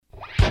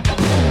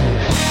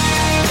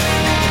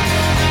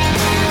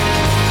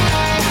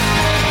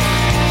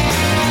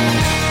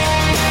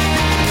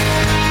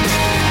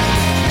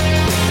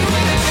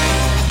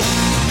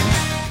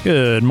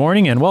Good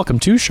morning and welcome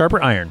to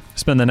Sharper Iron.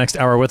 Spend the next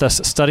hour with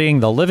us studying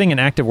the living and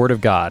active Word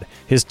of God,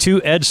 His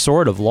two-edged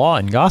sword of law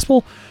and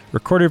gospel,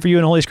 recorded for you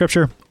in Holy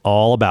Scripture,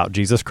 all about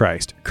Jesus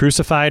Christ,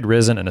 crucified,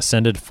 risen, and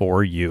ascended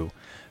for you.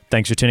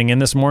 Thanks for tuning in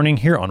this morning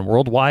here on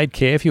Worldwide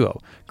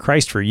KFUO.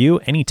 Christ for you,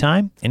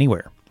 anytime,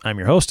 anywhere. I'm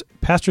your host,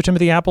 Pastor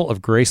Timothy Apple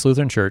of Grace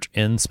Lutheran Church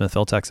in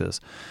Smithville, Texas.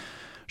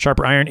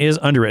 Sharper Iron is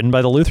underwritten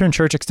by the Lutheran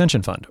Church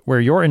Extension Fund,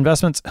 where your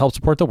investments help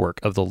support the work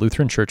of the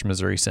Lutheran Church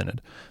Missouri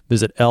Synod.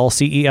 Visit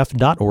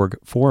lcef.org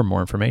for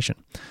more information.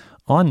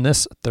 On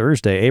this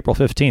Thursday, April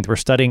 15th, we're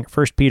studying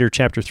 1 Peter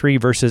chapter 3,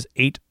 verses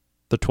 8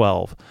 to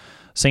 12.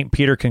 St.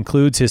 Peter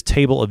concludes his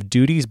table of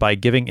duties by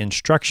giving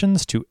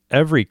instructions to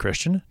every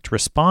Christian to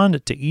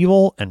respond to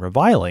evil and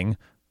reviling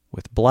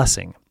with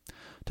blessing.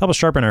 To help us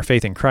sharpen our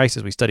faith in Christ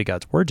as we study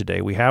God's Word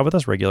today, we have with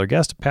us regular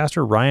guest,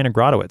 Pastor Ryan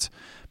Agrodowitz.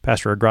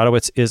 Pastor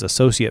Agrodowitz is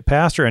Associate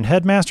Pastor and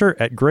Headmaster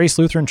at Grace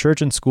Lutheran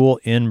Church and School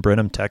in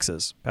Brenham,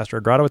 Texas.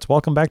 Pastor Agrodowitz,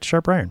 welcome back to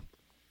Sharper Iron.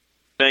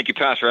 Thank you,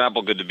 Pastor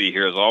Apple. Good to be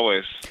here as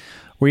always.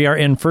 We are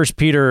in 1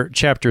 Peter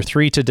chapter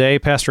 3 today.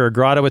 Pastor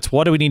Agrodowitz,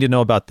 what do we need to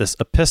know about this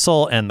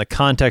epistle and the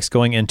context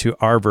going into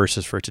our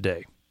verses for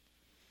today?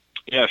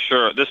 Yeah,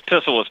 sure. This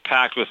epistle is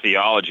packed with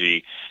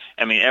theology.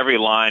 I mean, every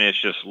line is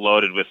just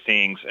loaded with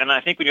things. And I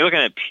think when you're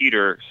looking at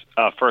Peter,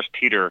 1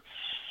 Peter,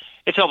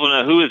 it's helpful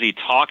to know who is he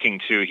talking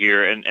to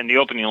here. And the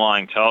opening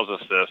line tells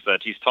us this,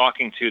 that he's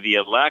talking to the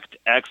elect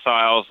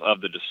exiles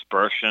of the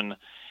dispersion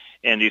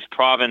in these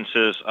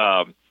provinces,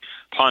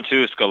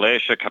 Pontus,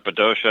 Galatia,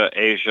 Cappadocia,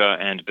 Asia,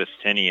 and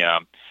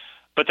Bithynia.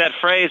 But that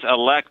phrase,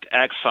 elect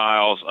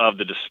exiles of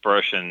the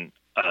dispersion,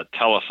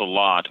 tell us a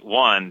lot.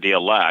 One, the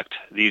elect.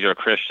 These are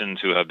Christians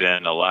who have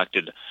been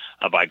elected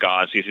by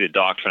God. So you see the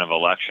doctrine of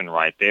election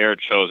right there,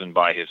 chosen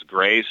by His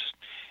grace.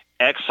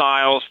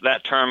 Exiles,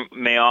 that term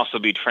may also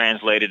be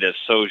translated as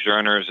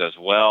sojourners as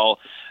well.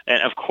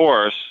 And of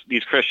course,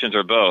 these Christians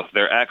are both.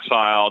 They're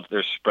exiled,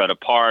 they're spread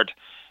apart,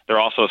 they're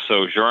also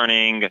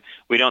sojourning.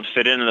 We don't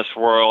fit into this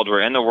world.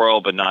 We're in the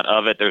world, but not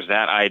of it. There's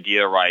that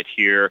idea right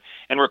here.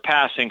 And we're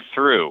passing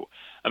through.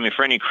 I mean,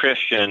 for any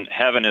Christian,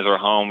 heaven is our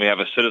home. We have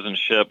a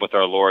citizenship with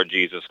our Lord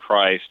Jesus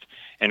Christ,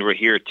 and we're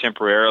here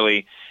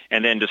temporarily.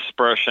 And then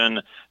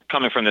dispersion,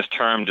 coming from this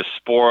term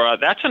diaspora,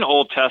 that's an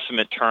Old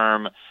Testament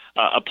term,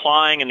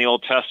 applying in the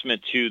Old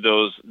Testament to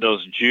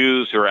those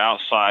Jews who are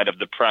outside of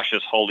the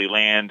precious Holy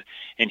Land.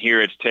 And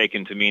here it's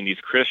taken to mean these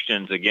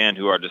Christians, again,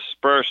 who are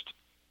dispersed,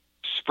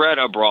 spread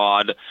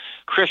abroad,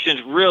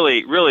 Christians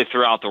really, really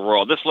throughout the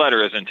world. This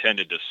letter is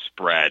intended to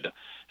spread.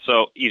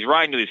 So he's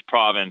writing to these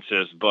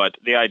provinces, but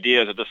the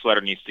idea is that this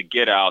letter needs to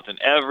get out, and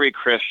every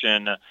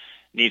Christian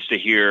needs to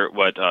hear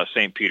what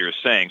St. Peter is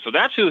saying. So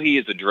that's who he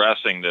is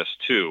addressing this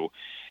to.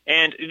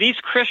 And these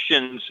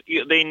Christians,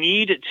 they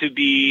need to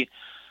be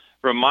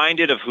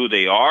reminded of who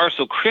they are.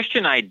 So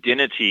Christian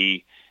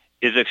identity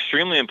is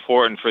extremely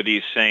important for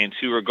these saints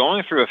who are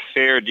going through a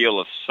fair deal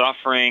of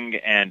suffering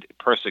and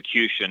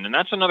persecution. And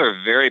that's another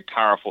very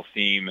powerful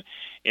theme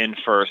in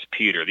 1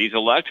 Peter. These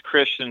elect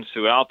Christians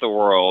throughout the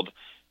world,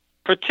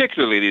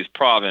 particularly these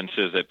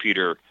provinces that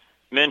Peter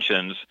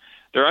mentions,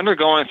 they're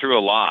undergoing through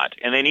a lot.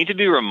 And they need to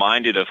be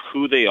reminded of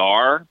who they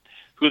are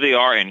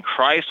in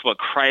Christ, what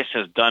Christ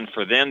has done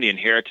for them, the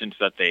inheritance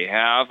that they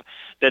have,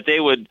 that they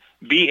would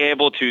be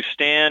able to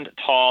stand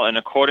tall in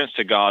accordance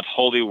to God's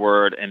holy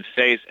word and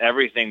face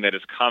everything that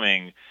is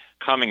coming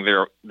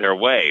their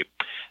way.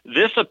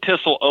 This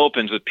epistle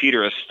opens with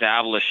Peter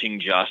establishing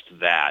just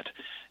that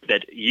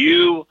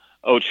you,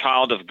 O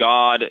child of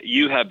God,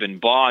 you have been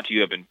bought,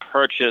 you have been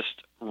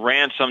purchased,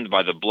 ransomed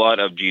by the blood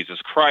of Jesus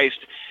Christ,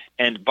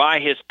 and by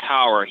His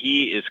power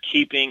He is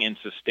keeping and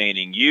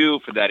sustaining you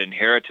for that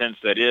inheritance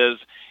that is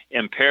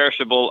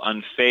imperishable,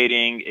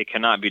 unfading. It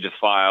cannot be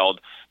defiled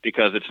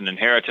because it's an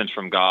inheritance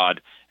from God,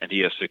 and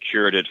He has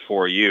secured it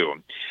for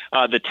you.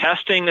 The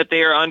testing that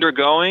they are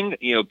undergoing,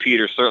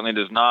 Peter certainly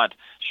does not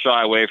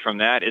shy away from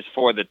that. It's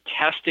for the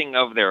testing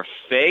of their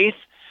faith,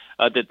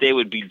 that they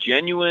would be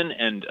genuine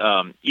and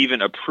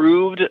even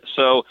approved.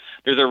 So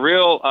there's a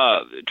real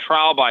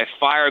trial by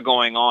fire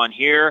going on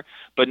here,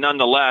 but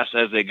nonetheless,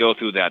 as they go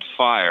through that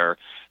fire,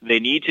 they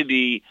need to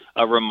be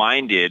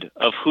reminded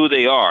of who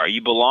they are.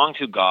 You belong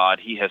to God.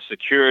 He has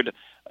secured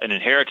an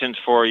inheritance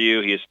for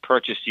you. He has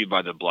purchased you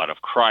by the blood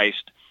of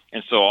Christ,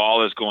 and so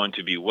all is going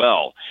to be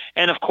well.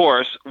 And of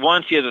course,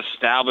 once He has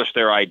established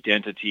their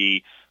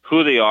identity,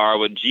 who they are,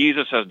 what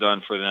Jesus has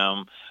done for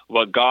them,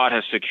 what God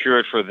has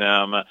secured for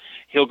them,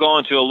 He'll go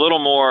into a little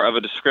more of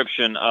a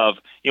description of,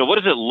 what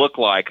does it look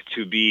like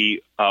to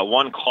be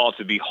one called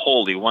to be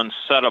holy, one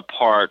set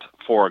apart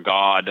for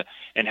God,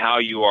 and how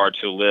you are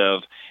to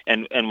live.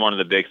 And one of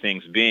the big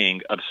things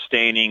being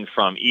abstaining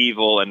from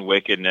evil and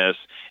wickedness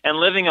and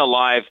living a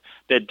life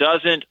that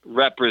doesn't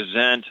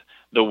represent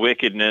the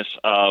wickedness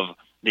of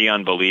the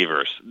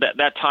unbelievers.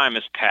 That time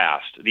is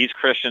past. These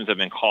Christians have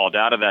been called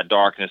out of that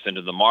darkness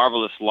into the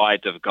marvelous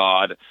light of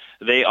God.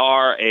 They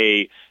are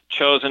a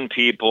chosen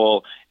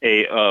people,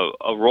 a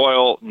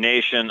royal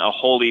nation, a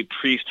holy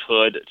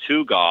priesthood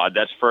to God.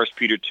 That's 1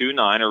 Peter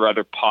 2:9, a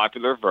rather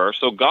popular verse.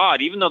 So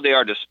God, even though they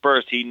are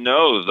dispersed, he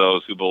knows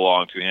those who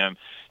belong to him.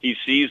 He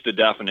sees the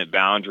definite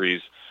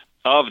boundaries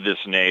of this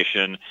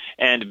nation.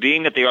 And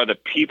being that they are the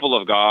people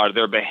of God,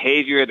 their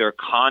behavior, their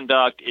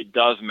conduct, it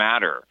does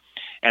matter.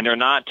 And they're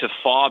not to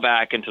fall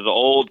back into the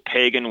old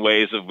pagan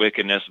ways of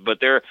wickedness, but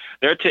they're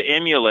to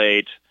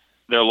emulate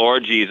their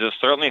Lord Jesus,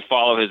 certainly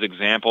follow his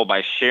example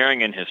by sharing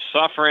in his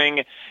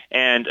suffering,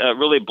 and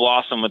really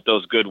blossom with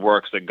those good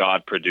works that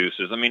God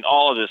produces. I mean,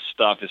 all of this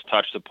stuff is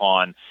touched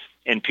upon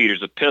in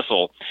Peter's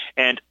epistle.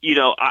 And,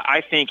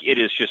 I think it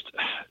is just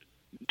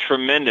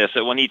tremendous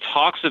that when he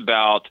talks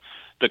about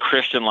the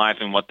Christian life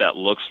and what that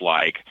looks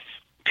like,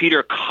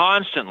 Peter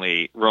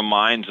constantly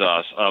reminds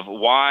us of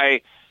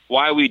why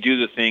we do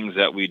the things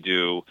that we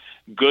do,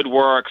 good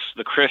works,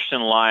 the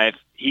Christian life.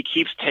 He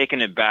keeps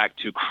taking it back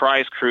to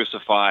Christ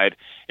crucified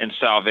and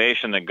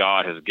salvation that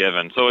God has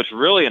given. So it's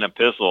really an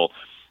epistle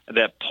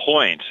that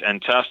points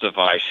and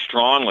testifies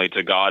strongly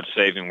to God's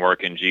saving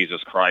work in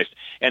Jesus Christ,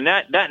 and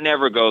that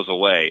never goes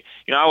away.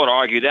 I would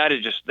argue that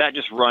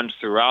just runs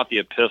throughout the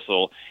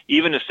epistle,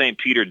 even as St.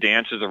 Peter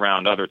dances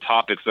around other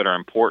topics that are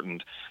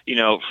important.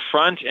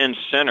 Front and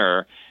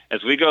center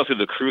as we go through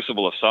the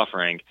crucible of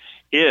suffering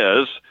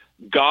is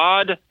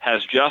God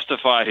has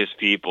justified his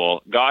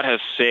people. God has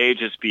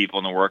saved his people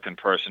in the work and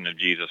person of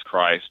Jesus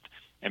Christ.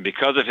 And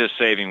because of his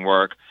saving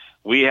work,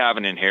 we have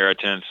an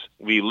inheritance.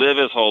 We live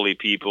as holy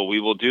people. We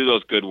will do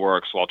those good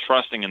works while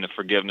trusting in the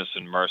forgiveness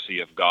and mercy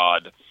of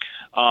God.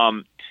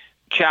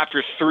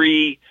 Chapter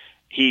 3,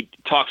 he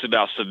talks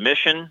about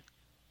submission.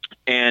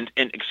 And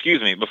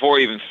before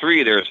even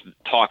 3, there's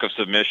talk of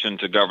submission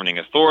to governing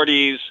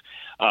authorities,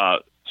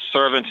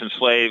 servants and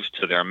slaves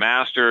to their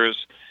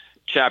masters.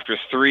 Chapter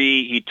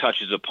 3, he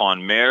touches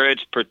upon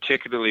marriage,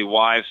 particularly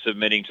wives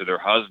submitting to their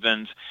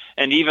husbands,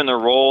 and even the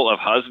role of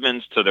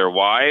husbands to their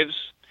wives.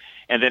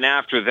 And then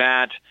after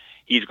that,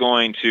 he's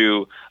going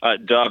to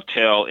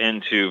dovetail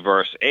into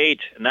verse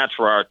 8, and that's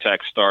where our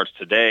text starts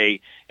today.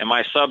 And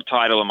my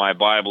subtitle in my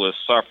Bible is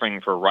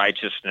Suffering for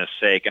Righteousness'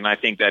 Sake, and I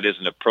think that is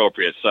an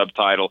appropriate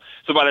subtitle.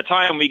 So by the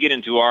time we get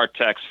into our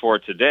text for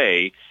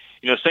today,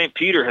 St.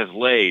 Peter has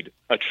laid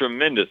a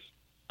tremendous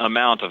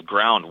amount of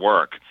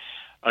groundwork.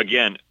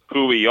 Again,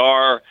 who we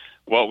are,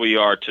 what we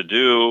are to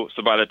do.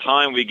 So by the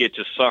time we get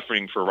to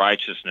suffering for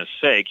righteousness'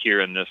 sake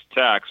here in this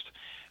text,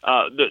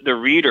 the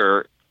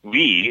reader,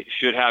 we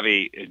should have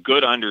a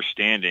good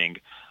understanding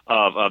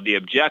of the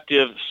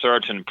objective,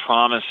 certain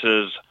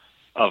promises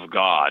of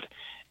God.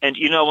 And,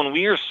 when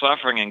we are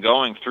suffering and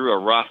going through a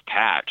rough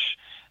patch,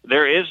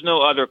 there is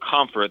no other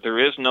comfort, there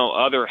is no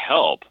other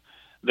help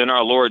than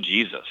our Lord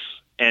Jesus.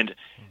 And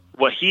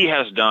what he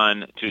has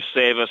done to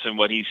save us and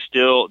what he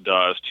still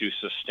does to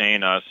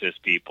sustain us, his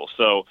people.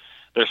 So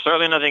there's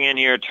certainly nothing in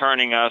here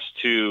turning us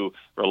to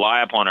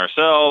rely upon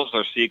ourselves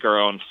or seek our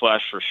own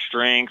flesh for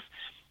strength.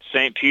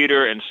 St.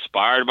 Peter,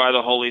 inspired by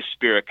the Holy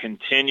Spirit,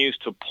 continues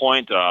to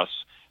point us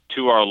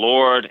to our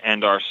Lord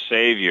and our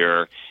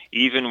Savior,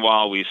 even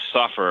while we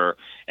suffer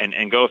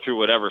and go through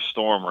whatever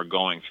storm we're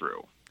going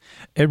through.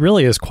 It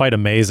really is quite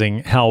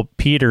amazing how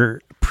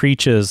Peter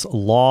preaches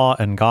law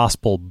and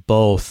gospel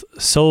both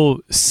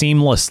so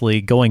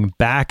seamlessly, going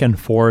back and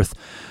forth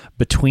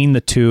between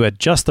the two at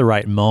just the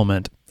right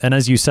moment. And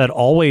as you said,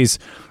 always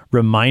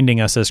reminding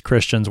us as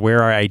Christians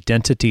where our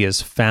identity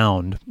is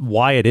found,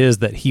 why it is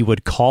that he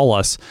would call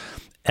us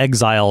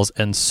exiles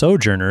and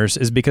sojourners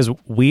is because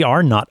we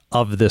are not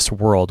of this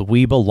world.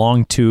 We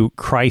belong to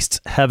Christ's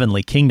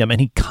heavenly kingdom,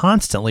 and he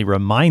constantly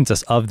reminds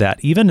us of that,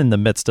 even in the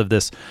midst of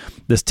this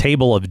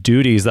table of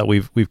duties that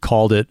we've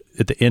called it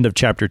at the end of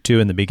chapter 2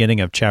 and the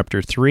beginning of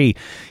chapter 3.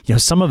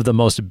 Some of the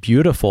most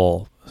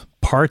beautiful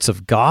parts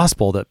of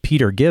gospel that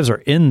Peter gives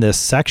are in this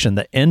section,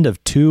 the end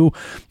of 2,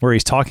 where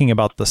he's talking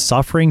about the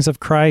sufferings of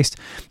Christ.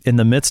 In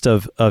the midst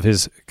of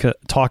his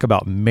talk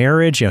about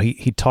marriage,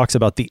 he talks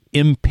about the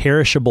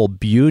imperishable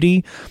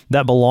beauty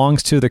that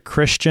belongs to the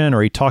Christian,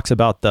 or he talks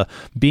about the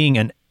being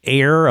an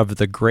heir of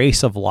the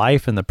grace of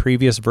life in the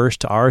previous verse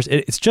to ours.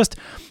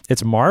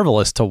 It's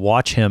marvelous to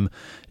watch him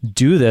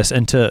do this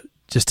and to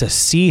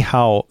see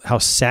how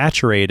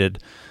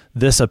saturated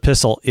this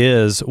epistle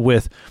is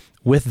with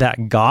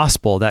that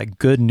gospel, that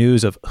good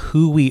news of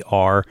who we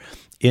are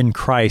in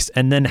Christ,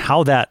 and then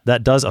how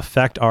that does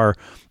affect our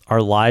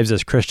lives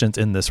as Christians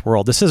in this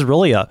world. This is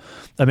really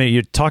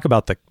you talk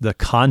about the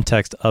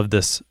context of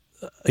this,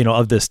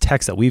 of this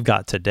text that we've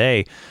got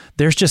today.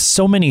 There's just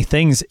so many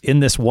things in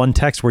this one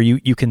text where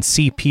you can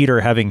see Peter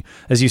having,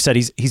 as you said,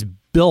 he's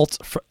built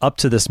up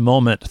to this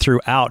moment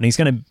throughout, and he's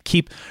going to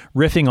keep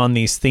riffing on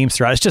these themes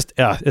throughout. It's just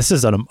this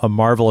is a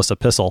marvelous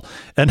epistle.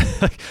 And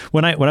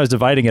when I was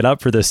dividing it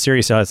up for this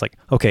series, I was like,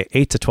 okay,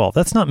 8 to 12.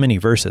 That's not many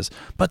verses,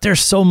 but there's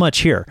so much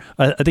here.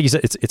 I think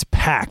it's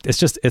packed.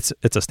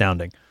 It's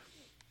astounding.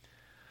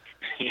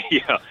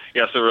 Yeah,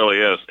 yes, it really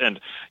is. And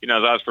as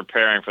I was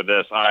preparing for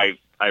this, I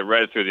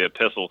read through the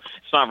epistle.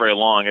 It's not very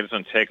long. It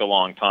doesn't take a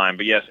long time.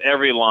 But yes,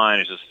 every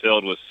line is just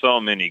filled with so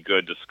many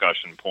good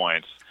discussion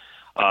points.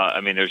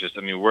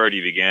 Where do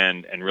you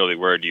begin and really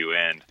where do you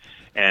end?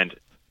 And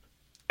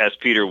as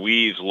Peter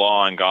weaves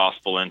law and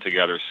gospel in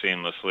together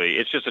seamlessly,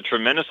 it's just a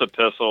tremendous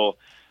epistle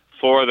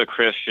for the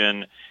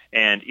Christian.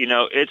 And,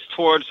 it's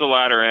towards the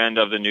latter end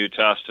of the New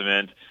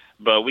Testament,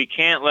 but we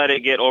can't let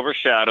it get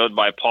overshadowed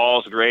by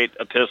Paul's great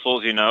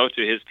epistles, to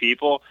his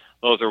people.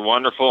 Those are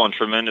wonderful and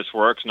tremendous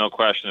works, no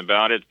question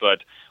about it,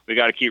 but we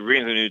got to keep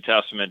reading the New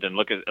Testament and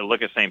look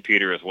at St.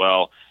 Peter as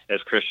well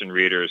as Christian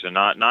readers, and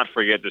not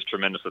forget this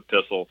tremendous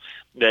epistle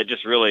that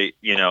just really,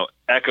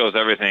 echoes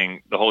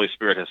everything the Holy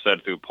Spirit has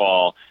said through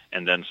Paul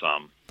and then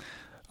some.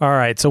 All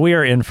right, so we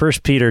are in 1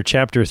 Peter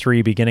chapter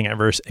 3, beginning at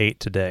verse 8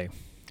 today.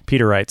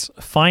 Peter writes,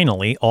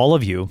 "Finally, all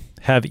of you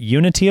have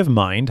unity of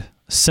mind,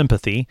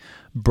 sympathy,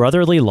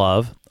 brotherly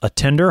love, a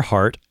tender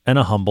heart, and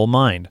a humble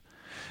mind.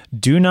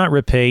 Do not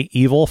repay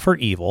evil for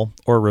evil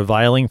or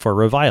reviling for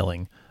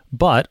reviling,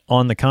 but,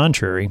 on the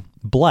contrary,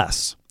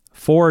 bless.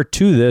 For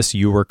to this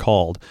you were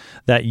called,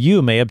 that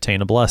you may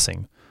obtain a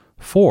blessing.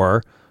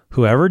 For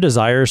whoever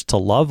desires to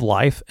love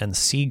life and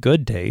see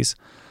good days,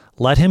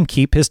 let him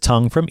keep his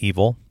tongue from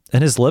evil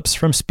and his lips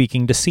from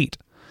speaking deceit.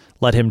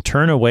 Let him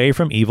turn away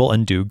from evil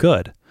and do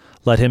good.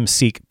 Let him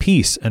seek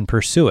peace and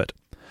pursue it.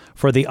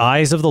 For the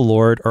eyes of the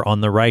Lord are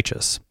on the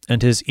righteous,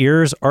 and his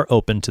ears are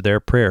open to their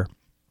prayer.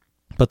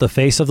 But the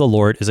face of the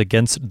Lord is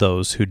against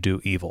those who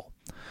do evil."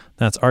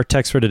 That's our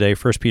text for today,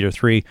 1 Peter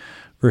 3,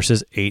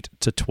 verses 8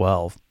 to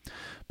 12.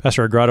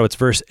 Pastor Agrado, it's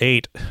verse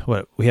 8.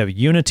 We have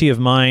unity of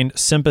mind,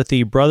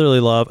 sympathy, brotherly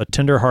love, a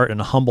tender heart,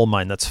 and a humble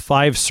mind. That's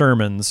 5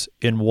 sermons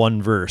in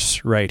one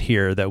verse right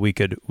here that we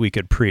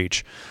could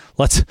preach.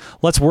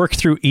 Let's work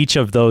through each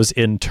of those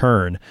in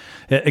turn.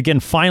 Again,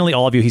 finally,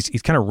 all of you,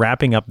 he's kind of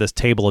wrapping up this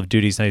table of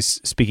duties, and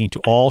he's speaking to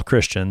all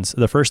Christians.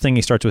 The first thing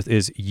he starts with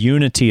is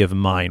unity of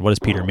mind. What does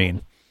Peter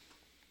mean?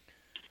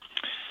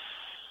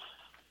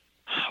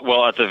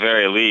 Well, at the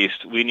very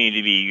least, we need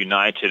to be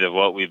united of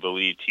what we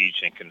believe,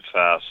 teach, and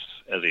confess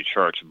as a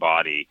church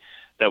body,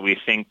 that we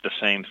think the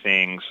same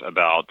things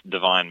about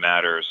divine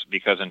matters,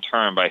 because in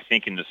turn, by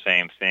thinking the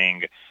same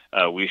thing,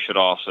 we should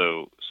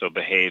also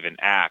behave and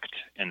act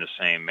in the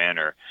same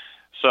manner.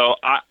 So,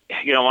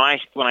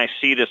 when I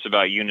see this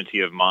about unity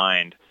of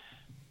mind,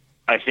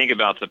 I think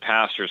about the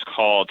pastor's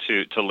call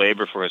to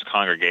labor for his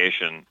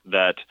congregation,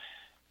 that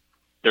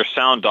there's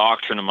sound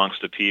doctrine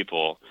amongst the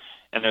people,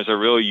 and there's a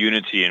real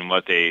unity in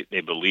what they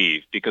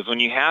believe. Because when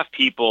you have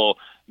people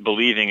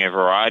believing a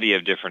variety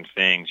of different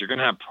things, you're going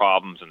to have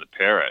problems in the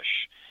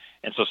parish.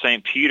 And so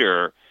St.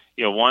 Peter,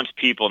 wants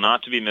people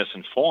not to be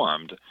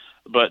misinformed,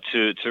 but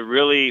to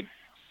really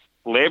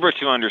labor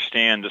to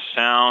understand the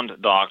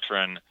sound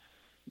doctrine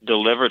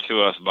delivered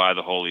to us by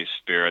the Holy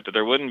Spirit, that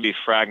there wouldn't be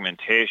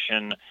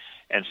fragmentation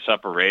and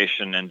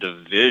separation and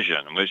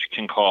division, which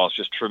can cause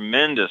just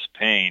tremendous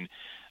pain.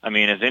 I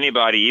mean, as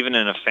anybody, even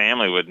in a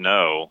family, would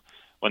know,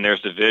 when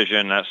there's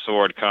division, that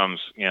sword comes,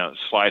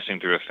 slicing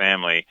through a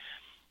family,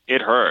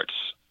 it hurts.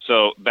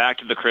 So back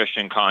to the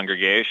Christian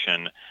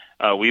congregation,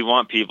 we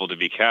want people to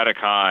be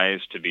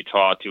catechized, to be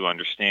taught to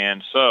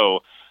understand.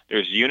 So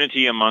there's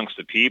unity amongst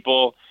the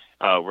people.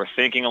 We're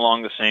thinking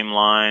along the same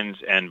lines,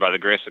 and by the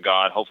grace of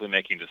God, hopefully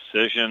making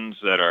decisions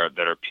that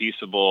are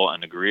peaceable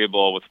and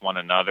agreeable with one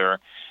another.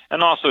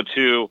 And also,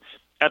 too,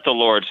 at the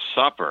Lord's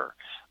Supper,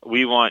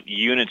 we want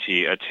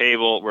unity, a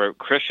table where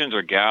Christians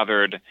are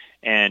gathered,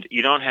 and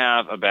you don't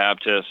have a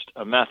Baptist,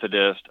 a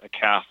Methodist, a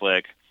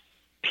Catholic,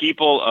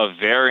 people of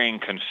varying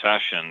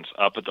confessions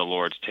up at the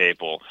Lord's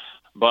table,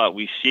 but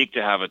we seek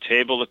to have a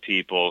table of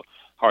people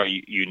who are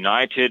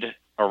united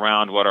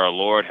around what our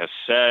Lord has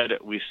said.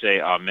 We say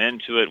amen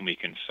to it, and we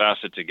confess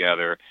it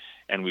together,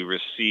 and we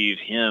receive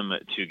him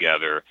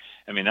together.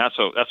 I mean, that's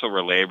what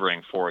we're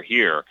laboring for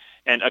here.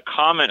 And a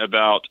comment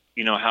about,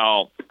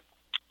 how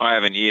I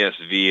have an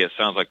ESV. It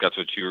sounds like that's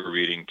what you were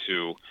reading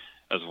too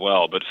as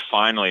well. But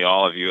finally,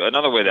 all of you,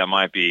 another way that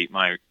might be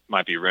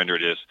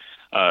rendered is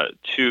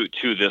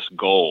to this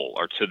goal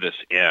or to this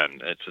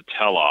end. It's a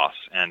telos,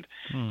 and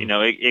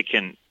it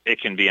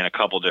can be in a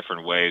couple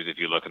different ways if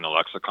you look in the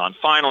lexicon.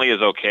 Finally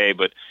is okay,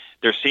 but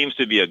there seems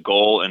to be a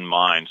goal in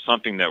mind,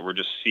 something that we're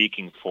just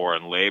seeking for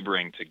and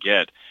laboring to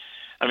get.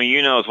 I mean,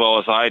 you know as well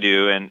as I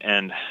do,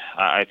 and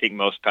I think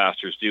most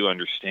pastors do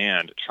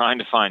understand, trying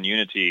to find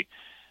unity,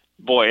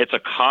 boy, it's a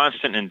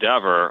constant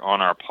endeavor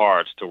on our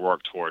parts to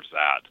work towards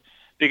that,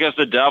 because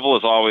the devil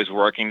is always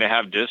working to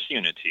have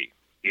disunity.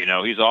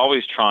 He's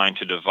always trying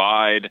to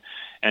divide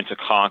and to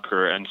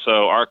conquer. And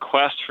so our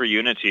quest for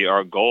unity,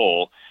 our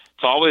goal,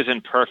 it's always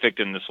imperfect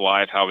in this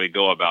life how we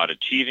go about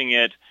achieving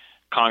it.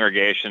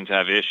 Congregations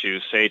have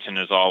issues. Satan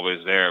is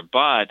always there.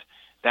 But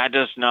that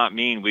does not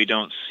mean we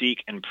don't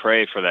seek and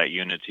pray for that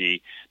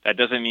unity. That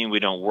doesn't mean we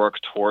don't work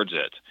towards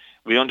it.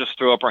 We don't just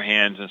throw up our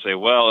hands and say,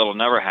 well, it'll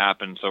never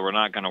happen, so we're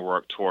not going to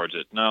work towards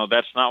it. No,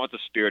 that's not what the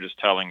Spirit is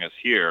telling us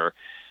here.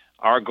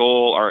 Our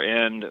goal, our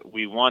end,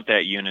 we want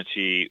that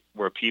unity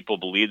where people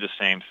believe the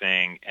same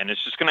thing, and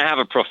it's just going to have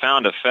a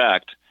profound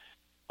effect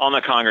on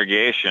the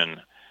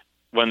congregation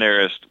when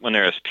there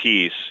is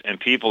peace and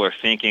people are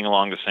thinking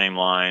along the same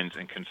lines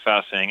and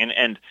confessing.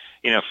 And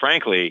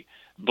frankly,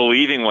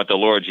 believing what the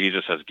Lord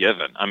Jesus has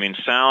given. I mean,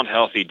 sound,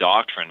 healthy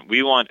doctrine.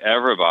 We want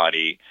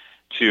everybody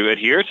to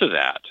adhere to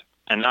that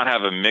and not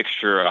have a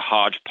mixture, a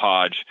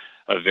hodgepodge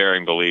of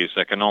varying beliefs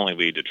that can only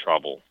lead to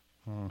trouble.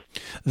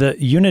 The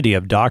unity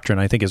of doctrine,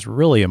 I think, is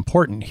really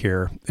important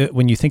here.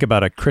 When you think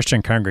about a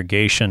Christian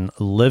congregation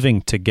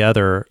living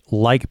together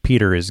like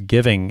Peter is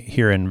giving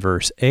here in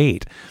verse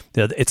 8,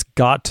 it's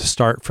got to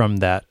start from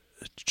that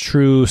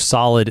true,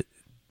 solid,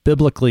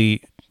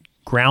 biblically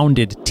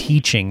grounded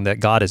teaching that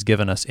God has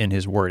given us in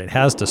His Word. It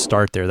has to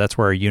start there. That's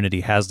where our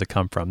unity has to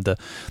come from. The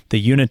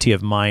unity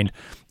of mind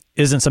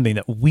isn't something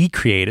that we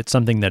create. It's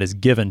something that is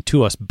given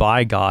to us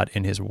by God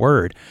in His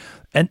Word.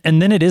 And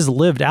then it is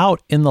lived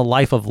out in the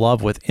life of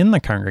love within the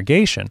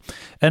congregation.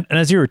 And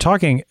as you were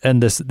talking,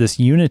 and this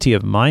unity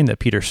of mind that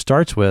Peter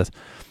starts with,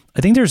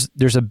 I think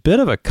there's a bit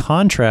of a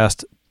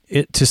contrast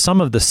to some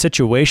of the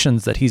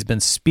situations that he's been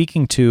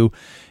speaking to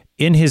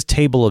in his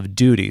table of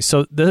duties.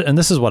 So, and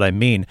this is what I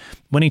mean.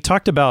 When he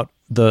talked about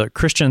the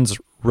Christian's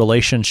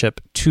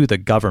relationship to the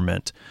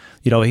government,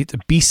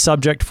 be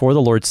subject for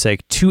the Lord's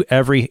sake to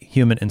every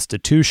human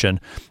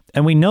institution.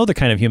 And we know the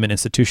kind of human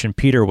institution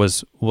Peter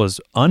was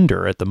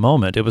under at the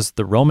moment. It was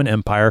the Roman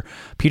Empire.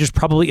 Peter's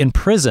probably in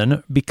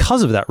prison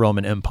because of that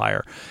Roman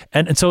Empire.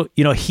 And so,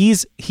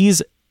 he's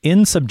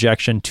in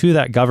subjection to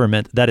that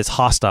government that is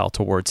hostile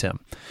towards him.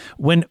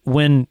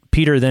 When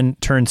Peter then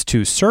turns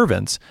to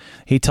servants,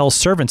 he tells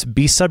servants,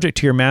 be subject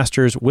to your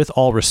masters with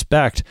all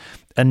respect,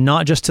 and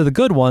not just to the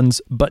good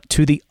ones, but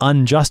to the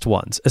unjust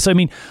ones. So, I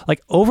mean,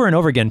 like over and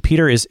over again,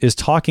 Peter is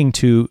talking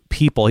to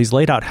people. He's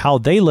laid out how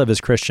they live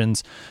as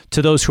Christians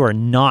to those who are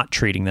not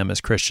treating them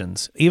as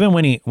Christians. Even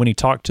when he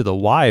talked to the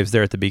wives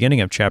there at the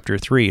beginning of chapter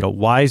 3,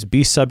 wives,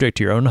 be subject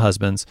to your own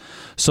husbands,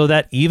 so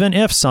that even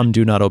if some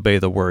do not obey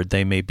the word,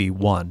 they may be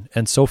won,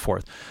 and so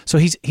forth. So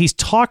he's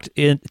talked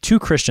to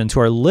Christians who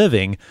are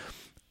living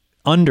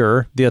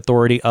under the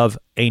authority of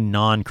a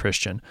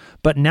non-Christian.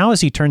 But now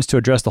as he turns to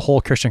address the whole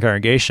Christian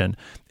congregation,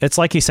 it's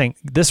like he's saying,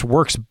 this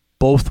works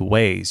both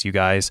ways, you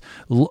guys.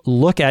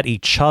 Look at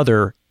each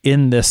other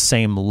in this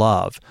same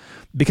love.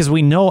 Because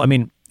we know,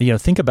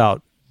 think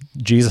about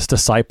Jesus'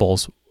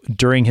 disciples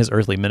during his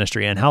earthly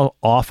ministry and how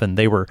often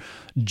they were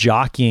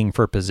jockeying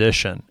for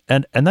position.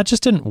 And that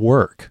just didn't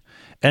work.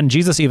 And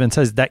Jesus even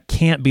says that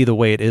can't be the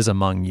way it is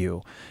among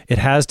you. It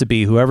has to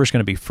be whoever's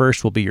going to be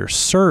first will be your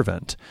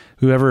servant.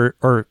 Whoever's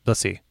going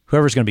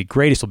to be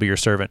greatest will be your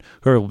servant.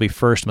 Whoever will be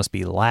first must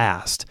be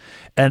last.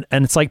 And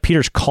it's like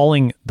Peter's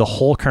calling the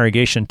whole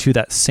congregation to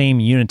that same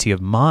unity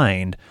of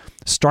mind,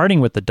 starting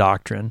with the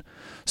doctrine,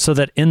 so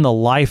that in the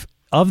life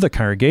of the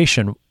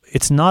congregation,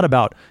 it's not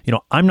about,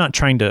 I'm not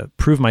trying to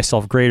prove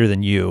myself greater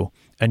than you,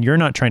 and you're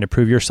not trying to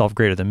prove yourself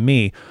greater than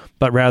me,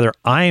 but rather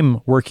I'm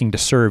working to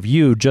serve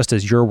you just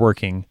as you're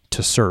working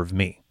to serve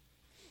me.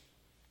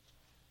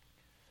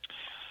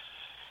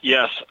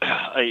 Yes,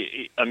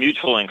 a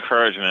mutual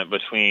encouragement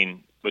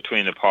between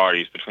the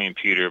parties, between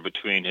Peter,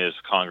 between his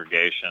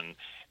congregation,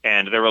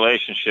 and the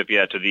relationship,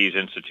 to these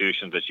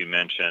institutions that you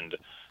mentioned.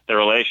 The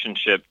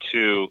relationship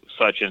to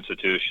such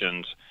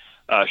institutions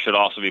should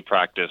also be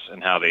practiced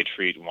in how they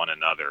treat one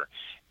another.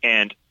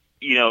 And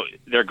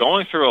they're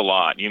going through a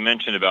lot. You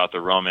mentioned about the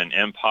Roman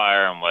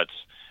Empire and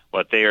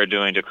what they are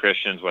doing to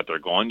Christians, what they're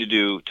going to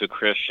do to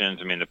Christians.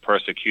 The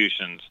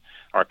persecutions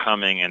are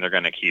coming, and they're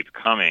going to keep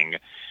coming.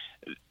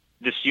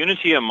 This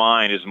unity of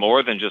mind is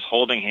more than just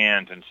holding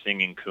hands and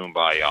singing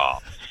Kumbaya.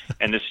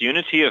 And this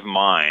unity of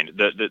mind,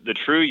 the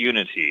true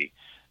unity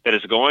that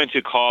is going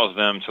to cause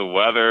them to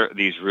weather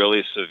these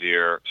really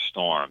severe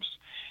storms,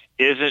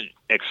 isn't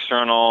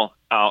external,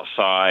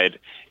 outside.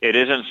 It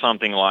isn't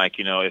something like,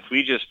 if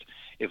we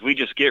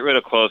just get rid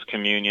of close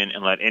communion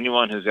and let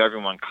anyone who's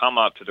everyone come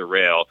up to the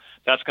rail,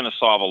 that's going to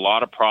solve a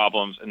lot of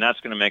problems, and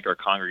that's going to make our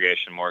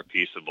congregation more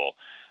peaceable.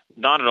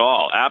 Not at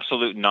all.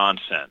 Absolute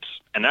nonsense.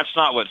 And that's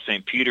not what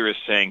St. Peter is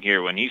saying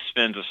here when he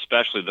spends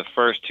especially the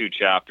first two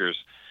chapters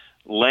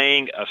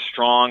laying a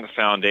strong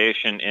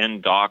foundation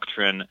in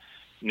doctrine,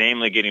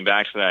 namely getting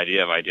back to the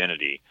idea of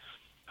identity.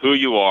 Who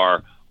you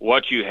are,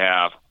 what you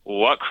have,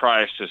 what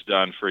Christ has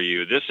done for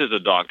you. This is a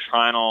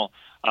doctrinal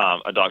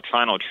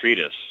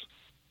treatise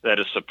that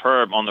is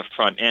superb on the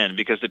front end,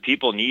 because the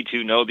people need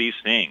to know these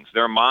things.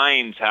 Their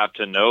minds have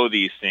to know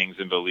these things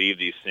and believe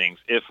these things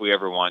if we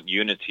ever want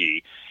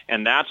unity.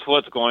 And that's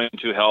what's going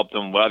to help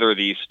them weather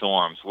these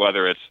storms,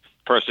 whether it's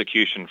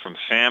persecution from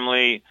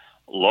family,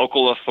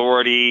 local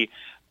authority,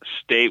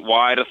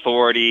 statewide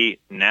authority,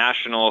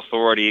 national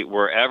authority,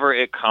 wherever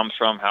it comes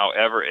from,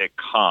 however it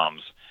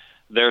comes.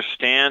 Their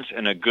stance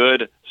in a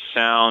good,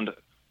 sound,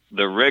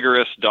 the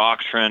rigorous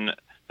doctrine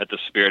that the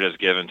Spirit has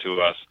given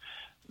to us,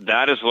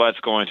 that is what's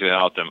going to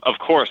help them. Of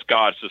course,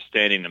 God's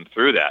sustaining them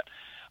through that,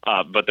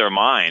 but their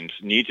minds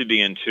need to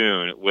be in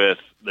tune with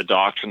the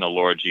doctrine the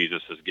Lord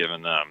Jesus has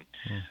given them,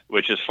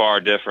 which is far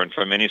different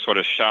from any sort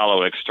of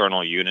shallow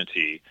external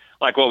unity,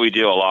 like what we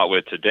deal a lot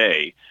with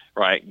today,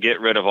 right? Get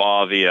rid of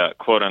all the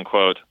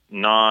quote-unquote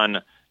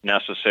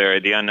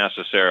the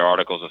unnecessary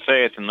articles of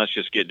faith, and let's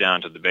just get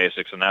down to the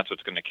basics, and that's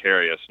what's going to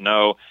carry us.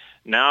 No,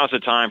 Now is the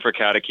time for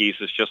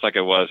catechesis, just like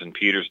it was in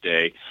Peter's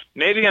day.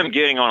 Maybe I'm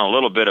getting on a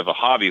little bit of a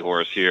hobby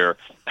horse here,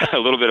 a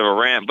little bit of a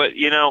rant, but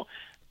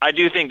I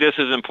do think this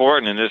is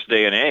important in this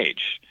day and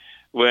age,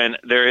 when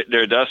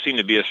there does seem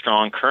to be a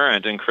strong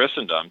current in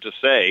Christendom to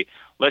say,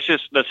 let's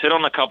hit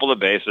on a couple of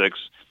basics,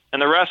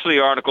 and the rest of the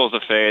articles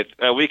of faith,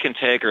 we can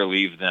take or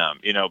leave them.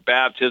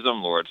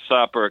 Baptism, Lord's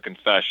Supper,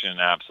 confession,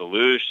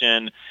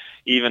 absolution,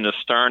 even the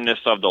sternness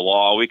of the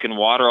law. We can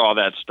water all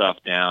that stuff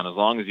down as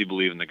long as you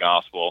believe in the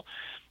gospel.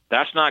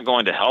 That's not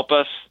going to help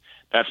us.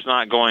 That's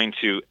not going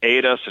to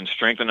aid us and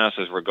strengthen us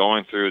as we're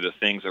going through the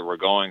things that we're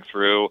going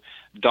through.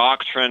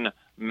 Doctrine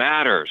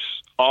matters.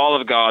 All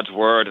of God's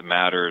word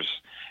matters.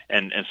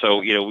 And so,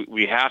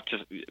 we have to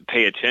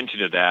pay attention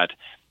to that.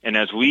 And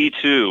as we,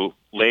 too,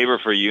 labor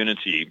for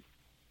unity,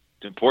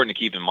 it's important to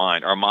keep in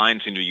mind our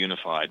minds seem to be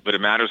unified, but it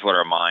matters what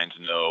our minds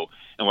know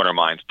and what our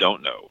minds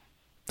don't know.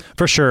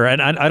 For sure.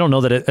 And I don't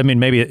know that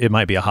maybe it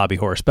might be a hobby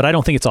horse, but I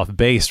don't think it's off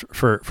base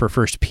for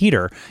First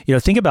Peter.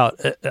 Think about,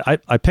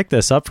 I picked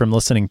this up from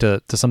listening to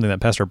something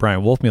that Pastor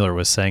Brian Wolfmueller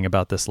was saying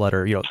about this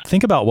letter.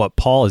 Think about what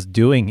Paul is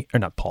doing, or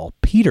not Paul,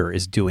 Peter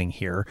is doing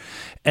here.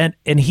 And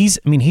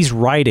he's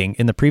writing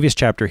in the previous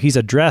chapter, he's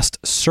addressed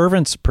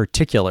servants,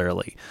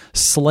 particularly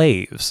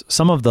slaves,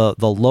 some of the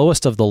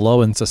lowest of the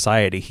low in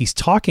society. He's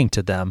talking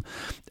to them,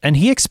 and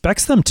he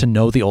expects them to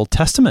know the Old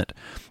Testament.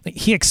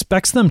 He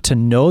expects them to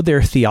know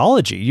their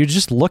theology. You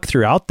just look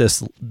throughout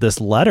this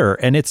letter,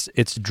 and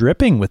it's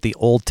dripping with the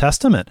Old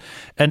Testament.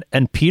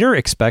 And Peter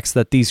expects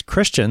that these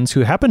Christians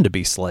who happen to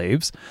be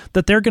slaves,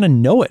 that they're going to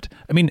know it.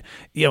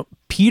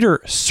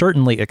 Peter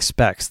certainly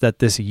expects that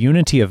this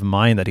unity of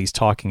mind that he's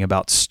talking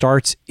about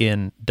starts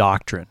in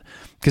doctrine.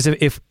 Because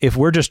if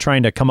we're just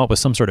trying to come up with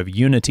some sort of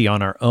unity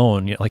on our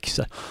own, like you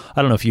said,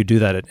 I don't know if you do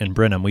that in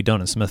Brenham. We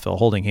don't in Smithville,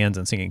 holding hands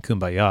and singing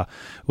Kumbaya.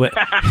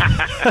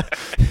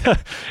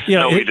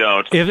 No, we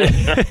don't.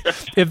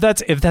 if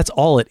that's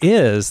all it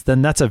is,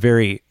 then that's a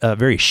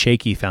very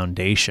shaky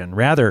foundation.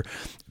 Rather,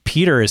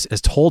 Peter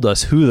has told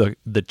us who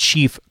the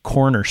chief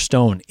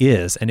cornerstone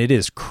is, and it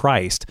is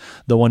Christ,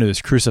 the one who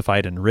is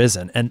crucified and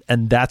risen.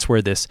 And that's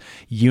where this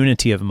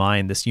unity of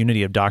mind, this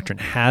unity of doctrine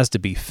has to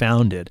be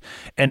founded.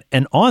 And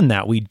on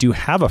that, we do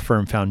have a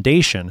firm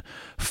foundation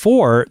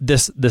for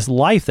this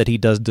life that he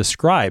does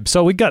describe.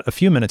 So we've got a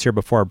few minutes here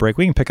before our break.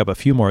 We can pick up a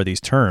few more of these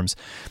terms.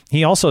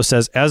 He also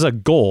says, as a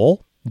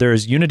goal, there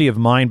is unity of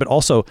mind, but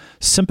also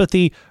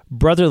sympathy,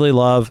 brotherly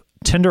love,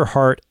 tender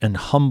heart, and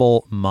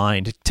humble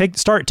mind.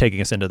 Start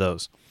taking us into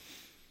those.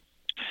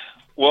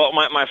 Well,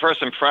 my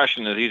first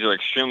impression is these are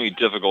extremely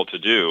difficult to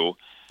do,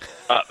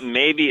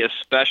 maybe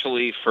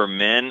especially for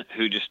men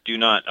who just do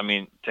not,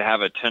 to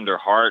have a tender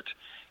heart.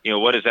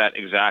 What is that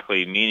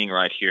exactly meaning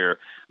right here?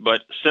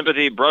 But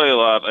sympathy, brotherly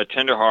love, a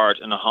tender heart,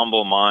 and a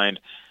humble mind,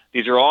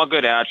 these are all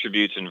good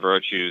attributes and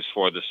virtues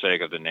for the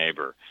sake of the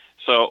neighbor.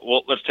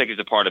 So, let's take it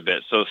apart a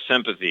bit. So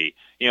sympathy,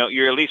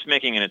 you're at least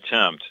making an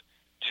attempt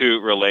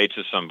to relate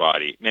to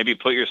somebody, maybe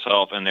put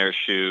yourself in their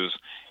shoes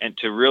and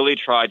to really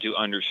try to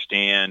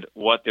understand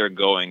what they're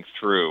going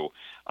through.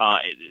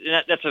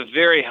 That's a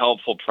very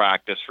helpful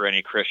practice for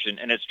any Christian,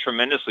 and it's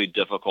tremendously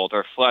difficult.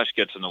 Our flesh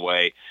gets in the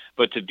way,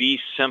 but to be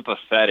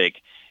sympathetic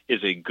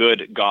is a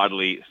good,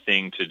 godly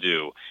thing to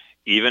do.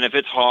 Even if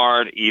it's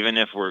hard, even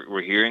if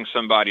we're hearing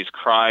somebody's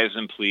cries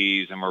and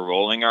pleas and we're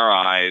rolling our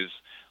eyes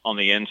on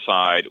the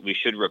inside, we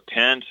should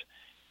repent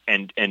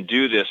and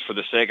do this for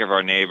the sake of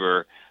our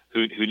neighbor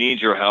who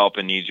needs your help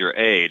and needs your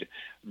aid.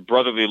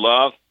 Brotherly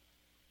love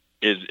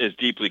is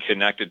deeply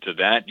connected to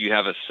that. You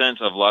have a sense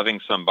of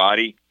loving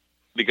somebody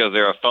because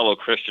they're a fellow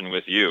Christian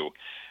with you.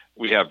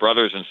 We have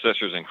brothers and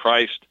sisters in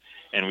Christ,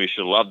 and we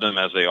should love them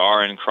as they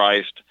are in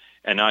Christ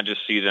and not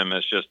just see them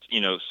as just,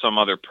 some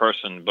other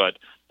person, but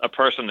a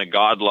person that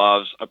God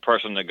loves, a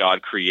person that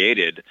God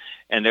created,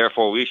 and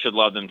therefore we should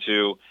love them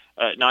too.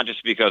 Not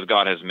just because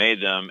God has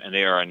made them and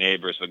they are our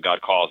neighbors, but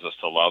God calls us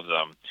to love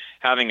them.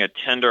 Having a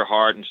tender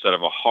heart instead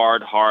of a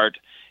hard heart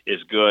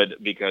is good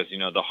because,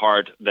 the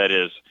heart that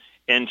is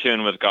in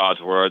tune with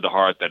God's word, the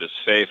heart that is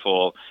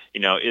faithful,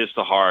 is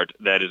the heart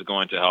that is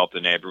going to help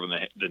the neighbor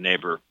when the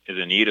neighbor is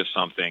in need of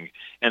something.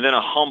 And then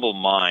a humble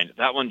mind,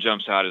 that one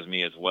jumps out at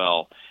me as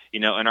well.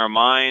 In our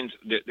minds,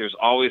 there's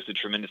always the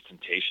tremendous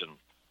temptation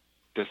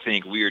to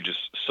think we are just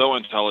so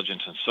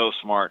intelligent and so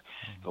smart,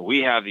 but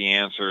we have the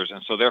answers,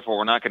 and so therefore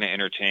we're not going to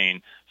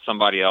entertain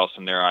somebody else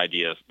and their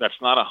ideas. That's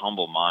not a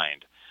humble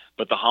mind.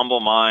 But the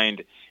humble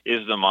mind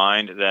is the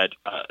mind that,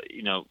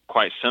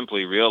 quite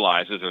simply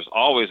realizes there's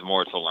always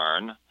more to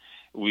learn.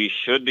 We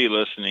should be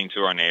listening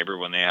to our neighbor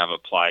when they have a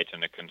plight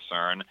and a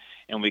concern,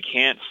 and we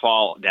can't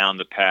fall down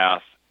the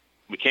path.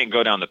 We can't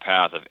go down the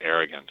path of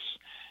arrogance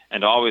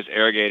and always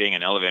arrogating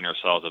and elevating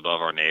ourselves above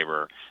our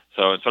neighbor.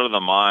 So instead of the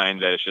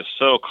mind that is just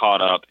so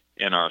caught up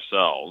in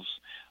ourselves,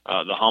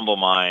 the humble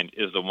mind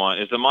is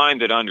the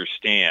mind that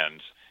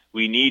understands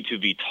we need to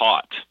be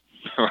taught,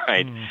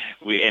 right?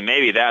 And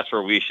maybe that's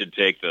where we should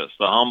take this.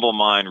 The humble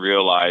mind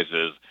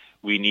realizes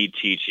we need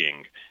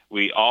teaching.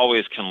 We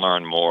always can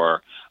learn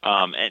more,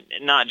 and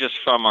not just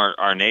from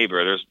our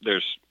neighbor.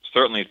 There's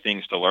certainly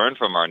things to learn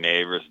from our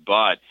neighbors,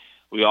 but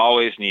we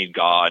always need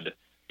God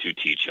to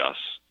teach us.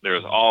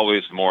 There's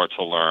always more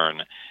to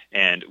learn,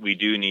 and we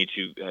do need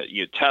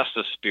to test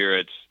the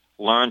spirits,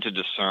 learn to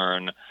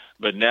discern,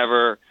 but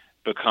never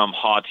become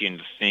haughty in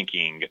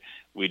thinking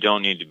we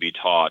don't need to be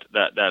taught.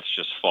 That's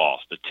just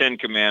false. The Ten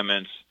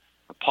Commandments,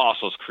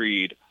 Apostles'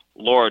 Creed,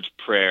 Lord's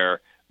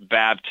Prayer,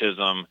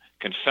 baptism,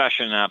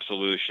 confession and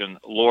absolution,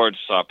 Lord's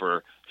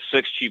Supper,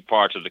 6 chief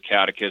parts of the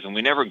Catechism.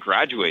 We never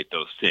graduate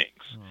those things.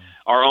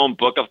 Our own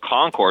Book of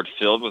Concord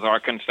filled with our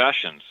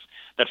confessions.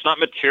 That's not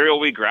material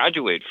we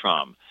graduate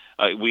from.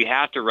 We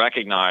have to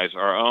recognize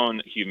our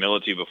own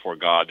humility before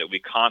God, that we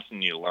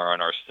constantly learn.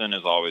 Our sin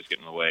is always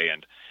getting in the way,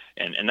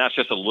 and that's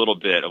just a little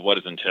bit of what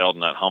is entailed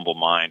in that humble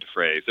mind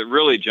phrase. It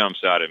really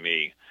jumps out at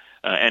me,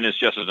 and it's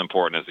just as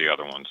important as the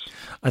other ones.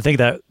 I think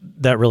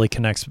that really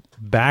connects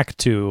back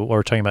to what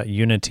we're talking about,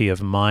 unity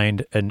of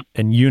mind and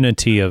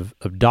unity of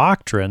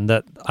doctrine,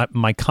 that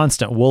my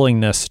constant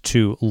willingness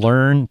to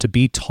learn, to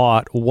be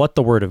taught what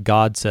the Word of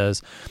God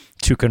says,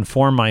 to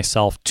conform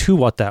myself to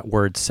what that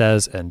Word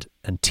says and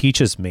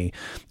teaches me.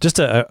 Just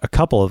a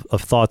couple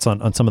of thoughts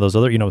on some of those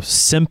other,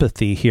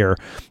 sympathy here.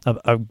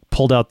 I've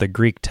pulled out the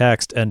Greek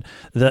text, and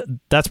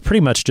that's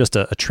pretty much just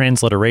a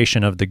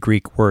transliteration of the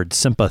Greek word.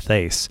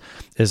 Sympathese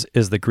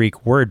is the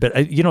Greek word, but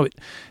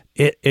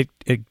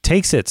it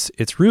takes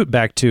its root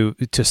back to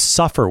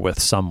suffer with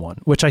someone,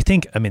 which I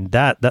think,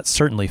 that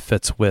certainly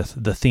fits with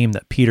the theme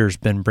that Peter's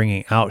been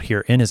bringing out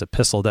here in his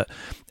epistle, that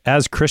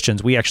as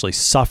Christians, we actually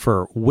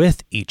suffer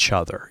with each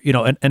other,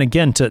 and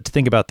again, to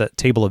think about that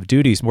table of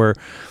duties where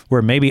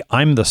maybe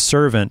I'm the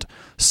servant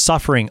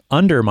suffering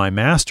under my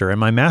master and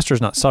my master's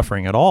not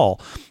suffering at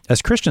all.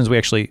 As Christians, we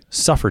actually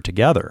suffer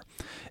together.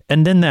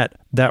 And then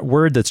that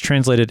word that's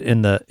translated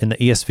in the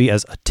ESV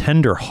as a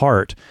tender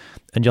heart,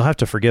 and you'll have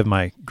to forgive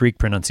my Greek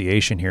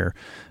pronunciation here,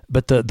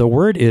 but the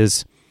word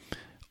is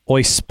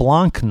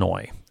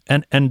oisplanknoi.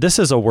 And this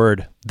is a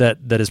word that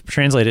is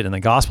translated in the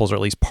Gospels, or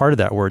at least part of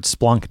that word,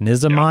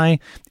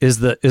 splanknizomai, is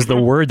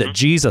the word that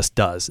Jesus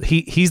does.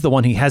 He's the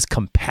one. He has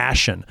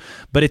compassion,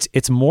 but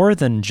it's more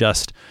than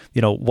just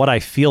what I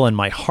feel in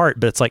my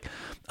heart. But it's like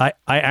I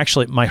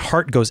actually, my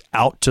heart goes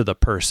out to the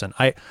person.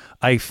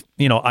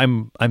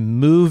 I'm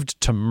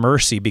moved to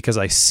mercy because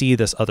I see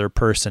this other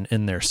person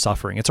in their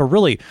suffering. It's a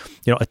really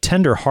a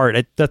tender heart.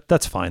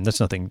 That's fine.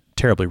 There's nothing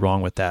terribly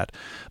wrong with that.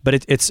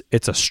 But it's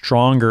a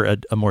stronger,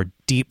 a more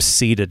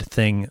deep-seated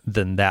thing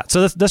than that.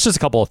 So that's just a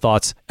couple of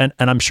thoughts, and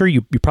I'm sure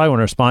you probably want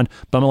to respond,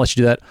 but I'm going to let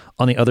you do that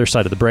on the other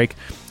side of the break.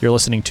 You're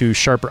listening to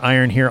Sharper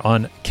Iron here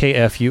on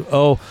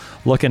KFUO,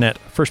 looking at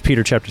 1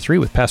 Peter chapter 3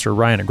 with Pastor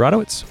Ryan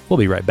Agrodowitz. We'll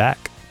be right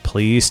back.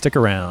 Please stick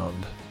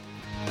around.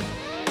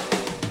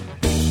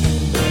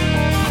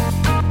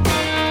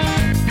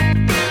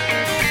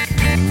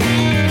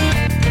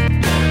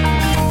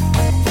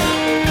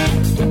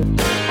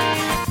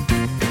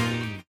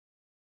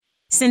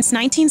 Since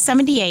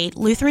 1978,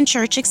 Lutheran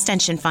Church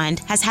Extension Fund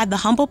has had the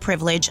humble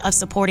privilege of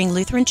supporting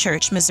Lutheran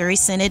Church Missouri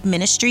Synod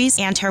ministries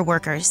and her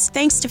workers.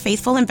 Thanks to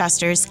faithful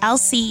investors,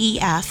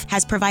 LCEF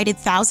has provided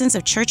thousands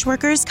of church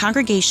workers,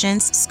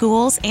 congregations,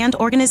 schools, and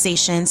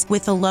organizations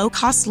with the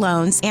low-cost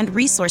loans and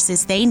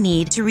resources they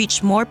need to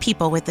reach more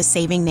people with the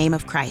saving name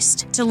of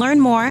Christ. To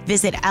learn more,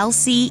 visit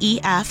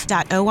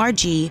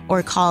lcef.org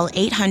or call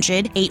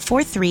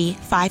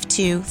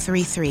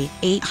 800-843-5233,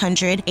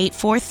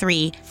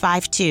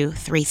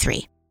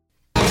 800-843-5233.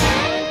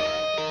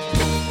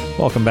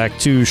 Welcome back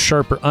to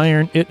Sharper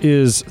Iron. It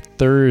is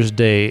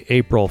Thursday,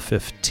 April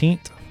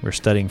 15th. We're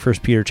studying 1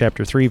 Peter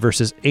chapter 3,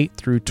 verses 8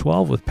 through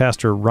 12 with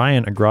Pastor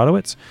Ryan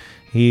Agrodowitz.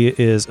 He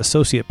is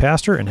associate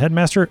pastor and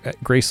headmaster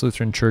at Grace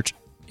Lutheran Church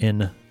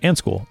and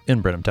School in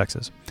Brenham,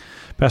 Texas.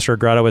 Pastor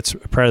Agrodowitz,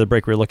 prior to the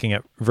break, we were looking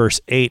at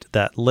verse 8,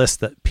 that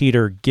list that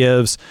Peter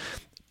gives.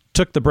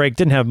 Took the break,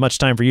 didn't have much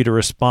time for you to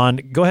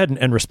respond. Go ahead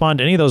and respond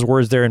to any of those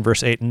words there in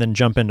verse 8, and then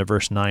jump into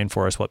verse 9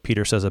 for us, what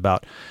Peter says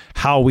about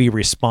how we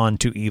respond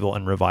to evil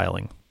and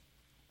reviling.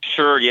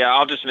 Sure, yeah,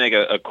 I'll just make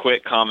a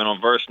quick comment on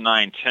verse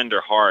 9,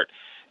 tender heart.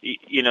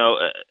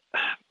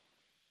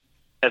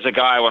 As a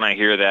guy, when I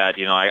hear that,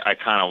 I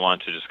kind of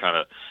want to just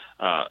kind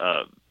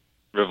of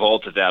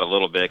revolt at that a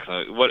little bit.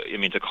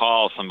 To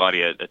call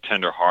somebody a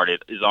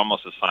tender-hearted is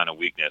almost a sign of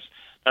weakness.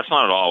 That's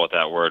not at all what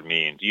that word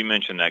means. You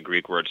mentioned that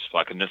Greek word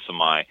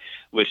splanchnizomai,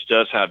 which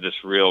does have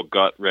this real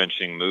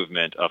gut-wrenching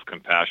movement of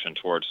compassion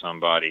towards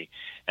somebody,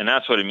 and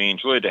that's what it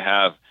means, really, to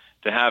have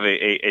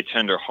a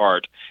tender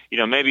heart.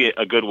 Maybe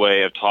a good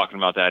way of talking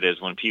about that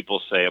is when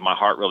people say, my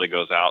heart really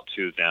goes out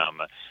to them.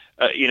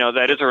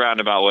 That is a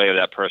roundabout way of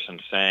that person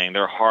saying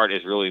their heart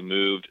is really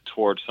moved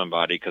towards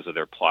somebody because of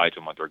their plight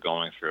and what they're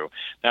going through.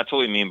 That's what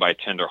we mean by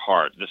tender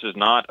heart. This is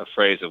not a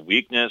phrase of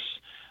weakness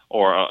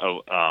or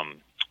a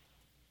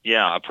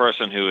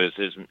person who is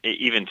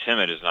even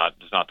timid is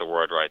not the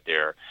word right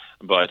there,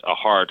 but a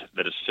heart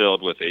that is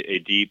filled with a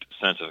deep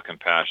sense of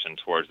compassion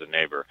towards the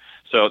neighbor.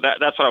 So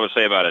that's what I would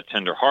say about a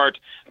tender heart.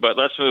 But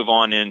let's move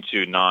on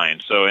into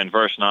 9. So in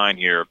verse 9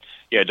 here,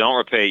 don't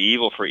repay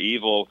evil for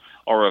evil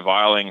or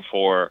reviling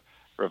for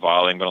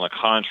reviling, but on the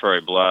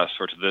contrary, bless,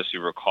 for to this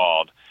you were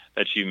called,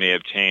 that you may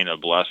obtain a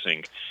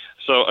blessing.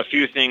 So a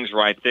few things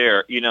right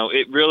there.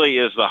 It really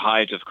is the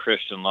height of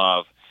Christian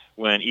love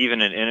when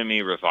even an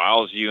enemy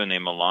reviles you and they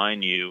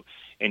malign you,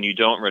 and you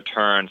don't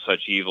return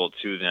such evil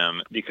to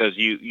them, because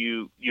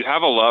you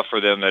have a love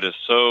for them that is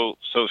so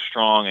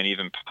strong and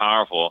even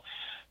powerful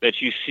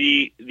that you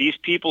see these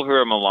people who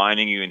are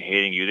maligning you and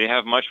hating you, they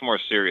have much more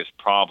serious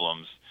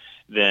problems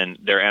than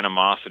their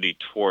animosity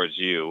towards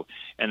you.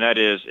 And that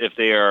is, if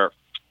they are,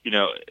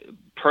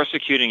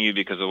 persecuting you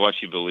because of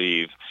what you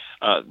believe,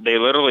 they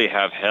literally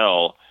have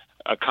hell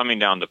coming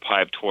down the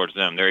pipe towards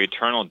them. Their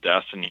eternal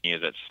destiny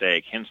is at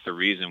stake, hence the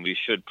reason we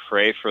should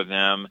pray for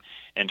them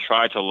and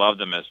try to love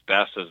them as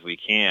best as we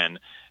can,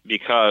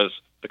 because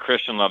the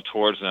Christian love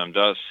towards them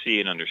does see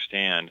and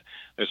understand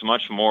there's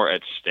much more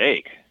at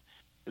stake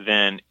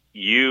than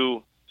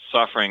you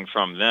suffering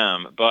from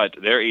them, but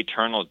their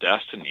eternal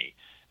destiny.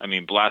 I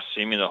mean,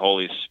 blaspheming the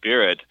Holy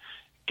Spirit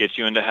gets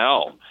you into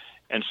hell.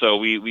 And so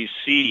we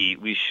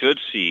should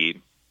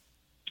see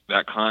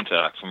that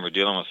context when we're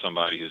dealing with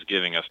somebody who's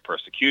giving us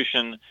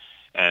persecution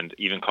and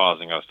even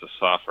causing us to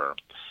suffer.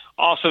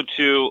 Also,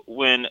 too,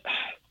 when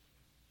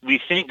we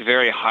think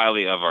very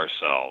highly of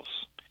ourselves,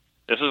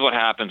 this is what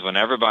happens when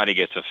everybody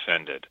gets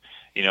offended.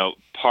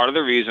 Part of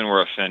the reason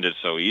we're offended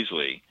so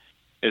easily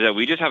is that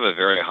we just have a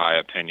very high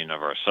opinion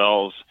of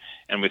ourselves,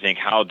 and we think,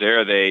 how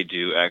dare they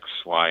do X,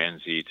 Y, and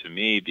Z to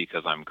me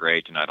because I'm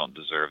great and I don't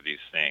deserve these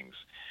things.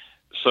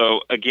 So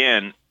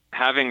again,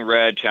 having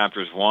read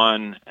chapters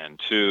 1 and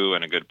 2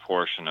 and a good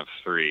portion of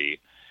 3,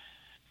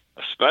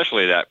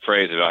 especially that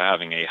phrase about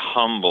having a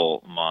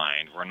humble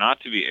mind, we're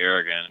not to be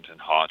arrogant and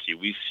haughty.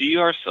 We see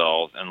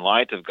ourselves in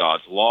light of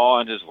God's law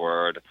and his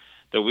word,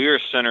 that we are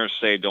sinners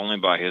saved only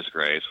by his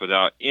grace,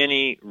 without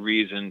any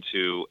reason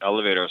to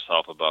elevate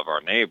ourselves above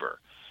our neighbor.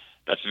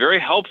 That's very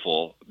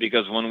helpful,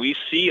 because when we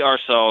see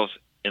ourselves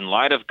in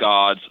light of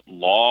God's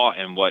law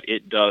and what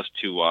it does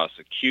to us,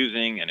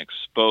 accusing and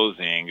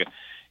exposing,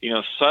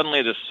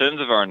 suddenly the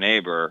sins of our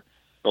neighbor,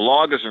 the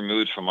log is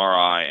removed from our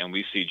eye, and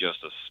we see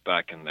just a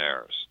speck in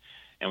theirs.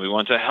 And we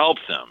want to help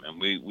them, and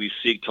we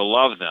seek to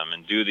love them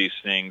and do these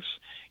things.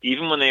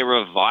 Even when they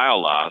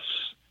revile us,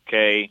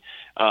 okay,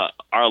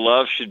 our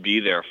love should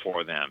be there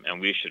for them, and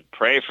we should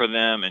pray for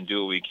them and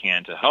do what we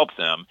can to help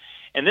them.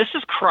 And this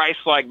is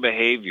Christ-like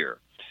behavior.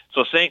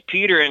 So St.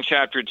 Peter in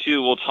chapter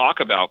 2 will talk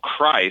about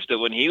Christ, that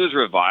when he was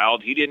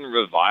reviled, he didn't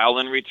revile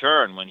in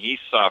return. When he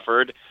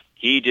suffered,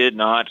 he did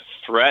not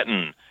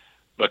threaten,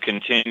 but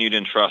continued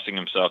entrusting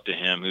himself to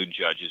him who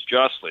judges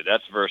justly.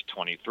 That's verse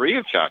 23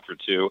 of chapter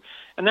 2,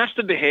 and that's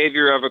the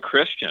behavior of a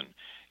Christian.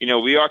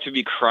 We are to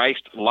be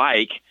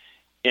Christ-like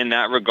in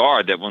that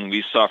regard, that when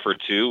we suffer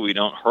too, we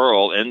don't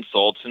hurl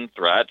insults and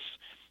threats,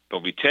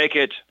 but we take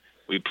it,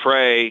 we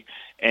pray,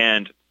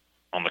 and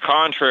on the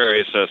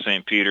contrary, says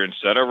St. Peter,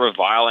 instead of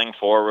reviling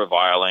for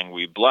reviling,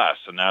 we bless,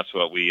 and that's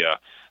what we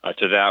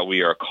to that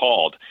we are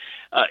called.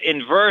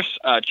 In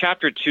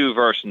chapter 2,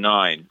 verse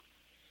 9,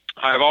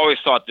 I've always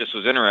thought this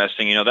was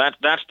interesting.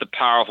 That's the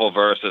powerful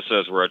verse that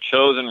says we're a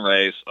chosen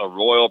race, a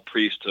royal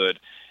priesthood,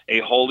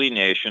 a holy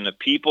nation, a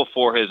people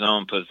for his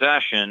own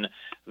possession,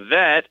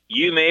 that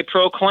you may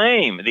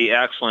proclaim the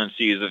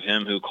excellencies of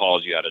him who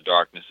calls you out of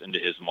darkness into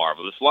his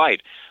marvelous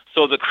light.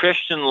 So the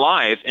Christian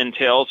life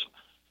entails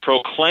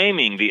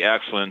proclaiming the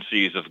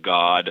excellencies of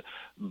God,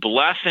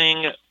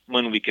 blessing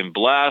when we can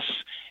bless,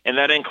 and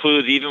that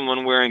includes even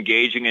when we're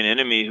engaging an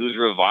enemy who's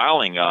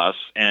reviling us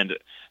and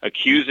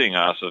accusing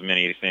us of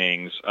many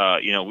things.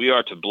 We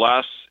are to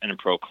bless and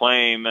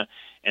proclaim,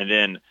 and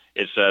then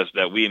it says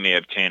that we may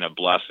obtain a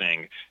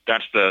blessing.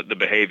 That's the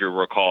behavior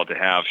we're called to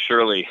have.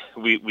 Surely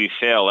we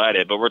fail at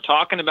it, but we're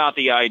talking about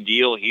the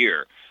ideal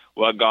here,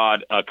 what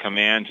God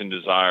commands and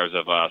desires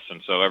of us,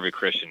 and so every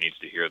Christian needs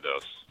to hear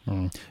those.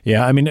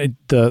 Yeah, I mean,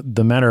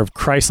 the matter of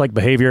Christ-like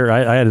behavior,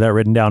 I had that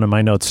written down in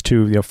my notes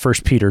too. 1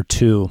 Peter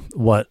 2,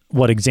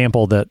 what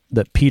example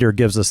that Peter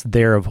gives us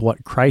there of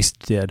what Christ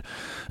did.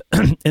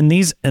 in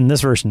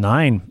this verse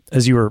 9,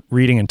 as you were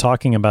reading and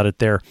talking about it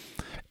there,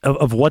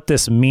 of what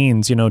this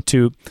means,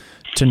 to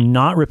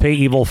not repay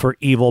evil for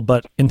evil,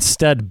 but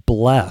instead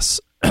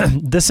bless.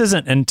 This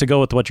isn't, and to go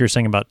with what you're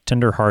saying about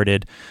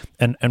tenderhearted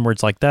and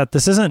words like that,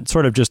 this isn't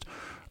sort of just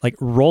like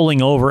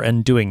rolling over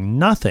and doing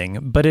nothing,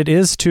 but it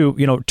is to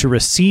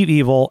receive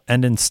evil,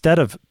 and instead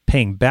of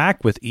paying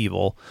back with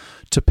evil,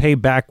 to pay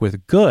back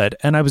with good.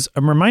 And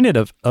I'm reminded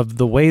of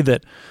the way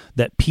that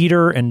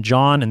Peter and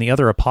John and the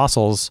other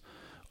apostles,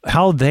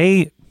 how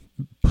they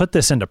put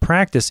this into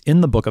practice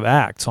in the book of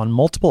Acts. On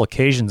multiple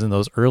occasions in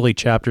those early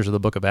chapters of the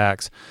book of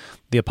Acts,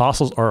 the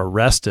apostles are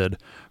arrested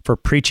for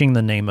preaching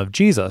the name of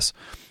Jesus.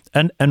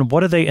 And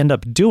what do they end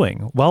up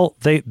doing? Well,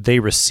 they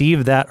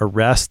receive that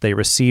arrest, they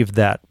receive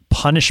that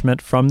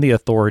punishment from the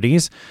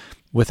authorities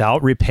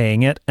without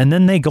repaying it, and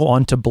then they go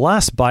on to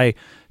bless by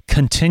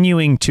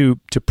continuing to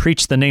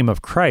preach the name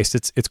of Christ.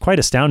 It's quite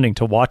astounding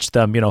to watch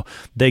them.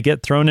 They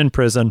get thrown in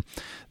prison,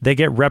 they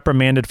get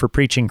reprimanded for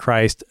preaching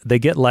Christ, they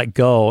get let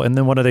go, and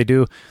then what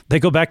do? They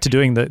go back to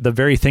doing the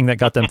very thing that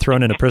got them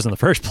thrown into prison in the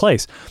first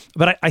place.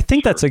 But I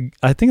think that's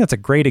a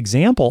great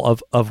example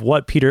of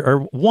what Peter, or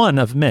one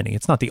of many.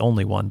 It's not the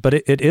only one, but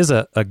it is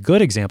a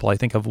good example, I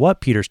think, of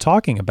what Peter's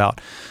talking about.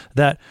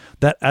 That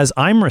as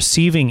I'm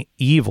receiving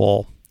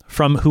evil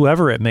from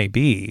whoever it may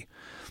be,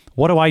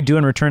 what do I do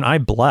in return? I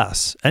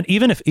bless. And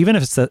even if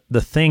it's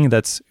the thing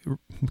that's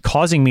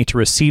causing me to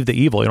receive the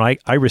evil,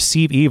 I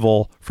receive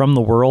evil from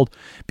the world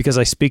because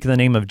I speak the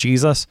name of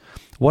Jesus.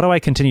 What do I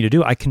continue to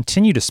do? I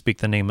continue to speak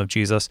the name of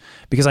Jesus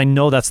because I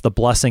know that's the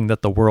blessing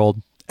that the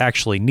world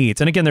actually needs.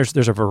 And again,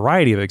 there's a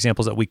variety of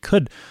examples that we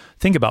could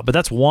think about, but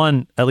that's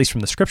one, at least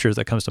from the scriptures,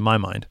 that comes to my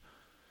mind.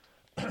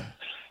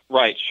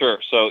 Right, sure.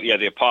 So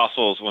the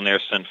apostles, when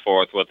they're sent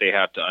forth, what they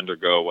have to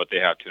undergo, what they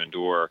have to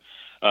endure.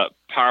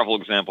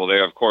 Powerful example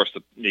there. Of course,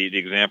 the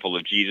example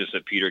of Jesus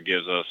that Peter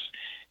gives us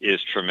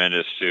is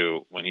tremendous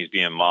too. When he's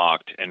being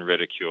mocked and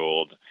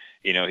ridiculed,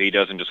 he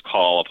doesn't just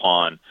call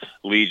upon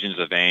legions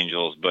of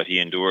angels, but he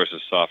endures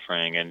the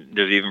suffering. And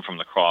there's even from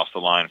the cross the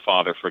line,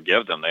 "Father,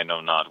 forgive them; they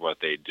know not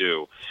what they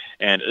do."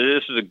 And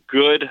this is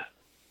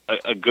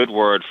a good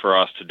word for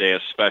us today,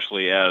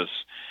 especially as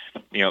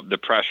the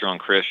pressure on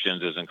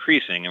Christians is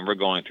increasing, and we're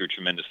going through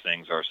tremendous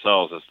things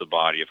ourselves as the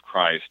body of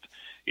Christ.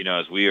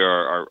 As we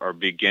are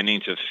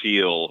beginning to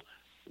feel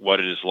what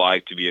it is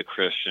like to be a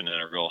Christian in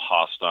a real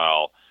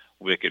hostile,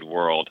 wicked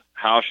world,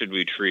 how should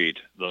we treat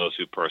those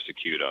who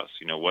persecute us?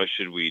 What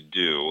should we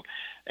do?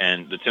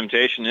 And the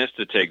temptation is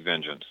to take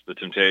vengeance. The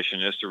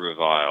temptation is to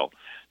revile.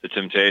 The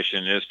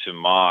temptation is to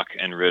mock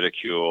and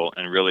ridicule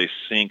and really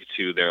sink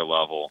to their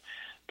level.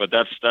 But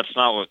that's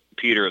not what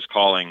Peter is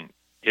calling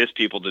his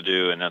people to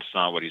do, and that's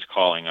not what he's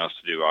calling us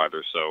to do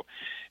either. So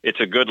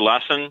it's a good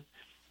lesson.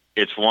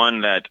 It's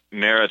one that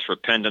merits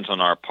repentance on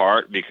our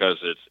part because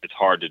it's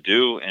hard to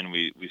do, and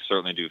we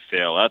certainly do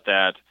fail at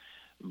that.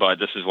 But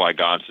this is why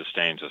God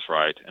sustains us,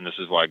 right? And this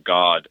is why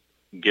God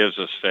gives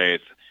us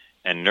faith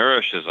and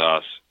nourishes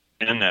us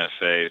in that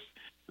faith,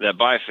 that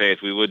by faith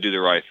we would do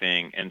the right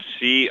thing and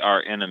see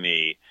our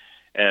enemy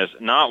as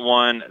not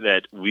one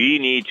that we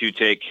need to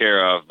take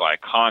care of by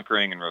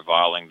conquering and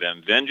reviling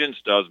them. Vengeance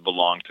does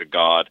belong to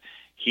God.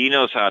 He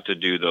knows how to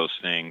do those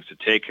things, to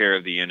take care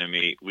of the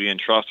enemy. We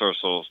entrust our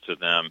souls to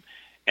them.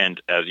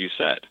 And as you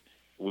said,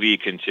 we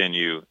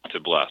continue to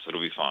bless.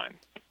 It'll be fine.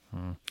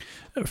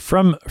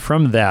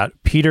 From that,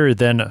 Peter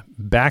then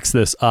backs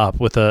this up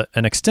with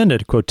an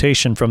extended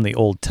quotation from the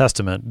Old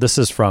Testament. This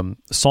is from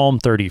Psalm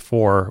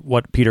 34,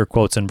 what Peter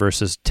quotes in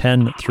verses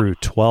 10 through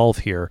 12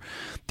 here.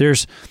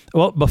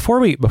 Before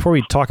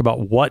we talk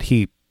about what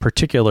he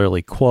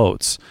particularly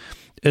quotes,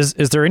 is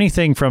there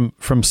anything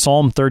from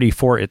Psalm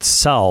 34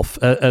 itself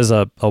as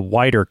a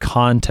wider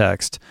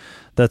context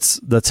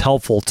that's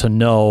helpful to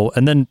know,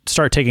 and then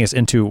start taking us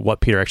into what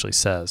Peter actually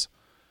says?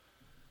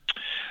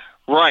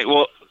 Right.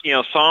 Well,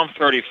 Psalm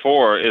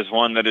 34 is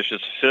one that is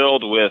just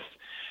filled with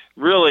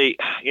really,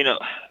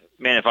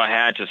 man, if I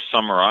had to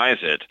summarize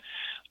it,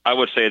 I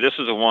would say this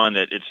is the one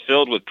that it's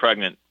filled with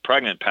pregnant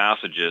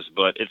passages,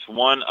 but it's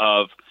one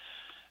of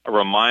a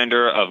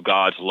reminder of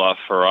God's love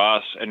for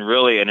us and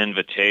really an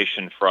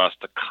invitation for us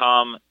to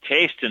come,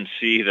 taste and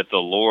see that the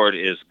Lord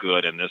is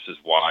good, and this is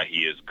why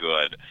he is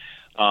good.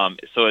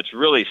 So it's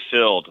really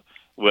filled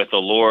with the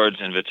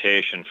Lord's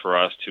invitation for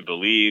us to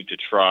believe, to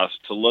trust,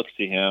 to look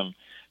to him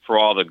for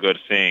all the good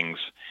things.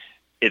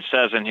 It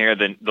says in here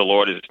that the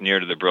Lord is near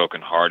to the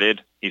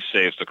brokenhearted. He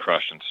saves the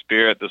crushed in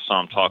spirit. The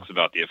psalm talks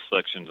about the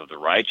afflictions of the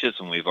righteous,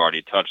 and we've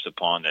already touched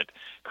upon that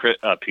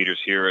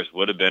Peter's hearers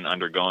would have been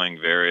undergoing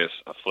various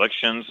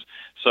afflictions.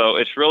 So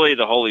it's really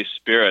the Holy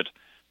Spirit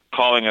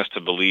calling us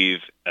to believe,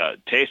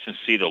 taste and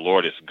see the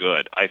Lord is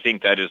good. I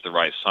think that is the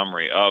right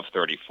summary of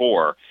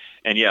 34.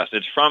 And yes,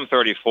 it's from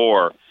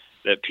 34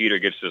 that Peter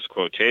gets this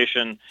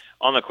quotation.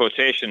 On the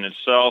quotation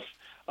itself,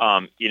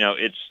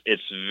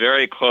 it's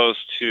very close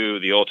to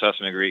the Old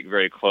Testament Greek,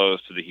 very close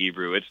to the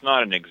Hebrew. It's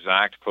not an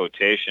exact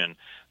quotation,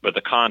 but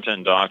the content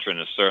and doctrine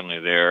is certainly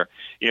there.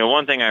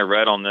 One thing I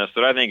read on this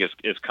that I think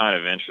is kind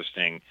of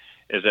interesting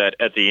is that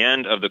at the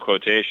end of the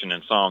quotation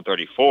in Psalm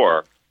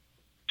 34,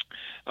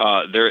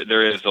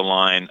 there is the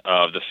line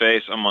of the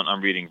face.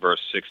 I'm reading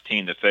verse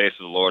 16. The face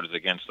of the Lord is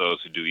against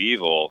those who do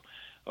evil.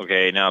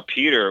 Okay, now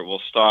Peter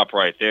will stop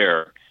right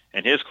there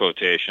in his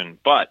quotation,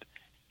 but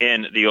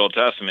in the Old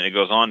Testament, it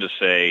goes on to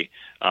say,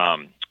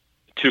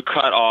 to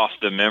cut off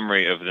the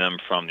memory of them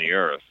from the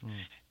earth.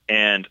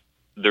 And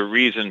the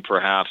reason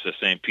perhaps that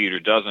St. Peter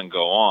doesn't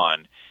go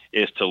on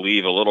is to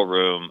leave a little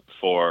room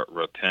for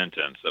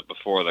repentance, that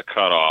before the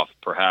cutoff,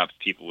 perhaps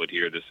people would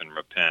hear this and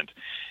repent.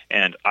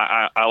 And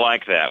I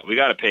like that. We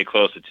got to pay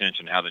close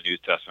attention to how the New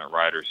Testament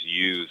writers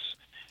use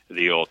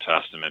the Old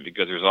Testament,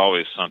 because there's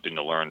always something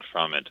to learn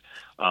from it.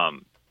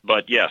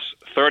 But yes,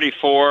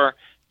 34,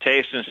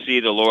 taste and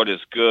see the Lord is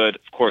good.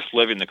 Of course,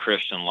 living the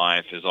Christian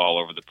life is all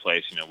over the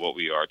place, what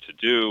we are to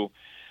do.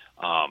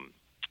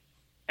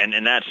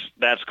 And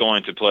that's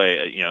going to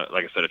play,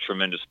 like I said, a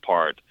tremendous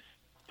part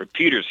for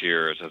Peter's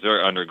hearers as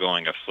they're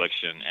undergoing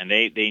affliction, and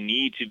they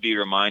need to be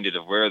reminded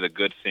of where the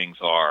good things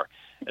are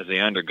as they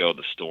undergo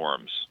the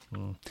storms.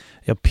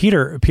 Yeah,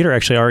 Peter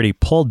actually already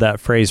pulled that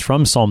phrase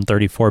from Psalm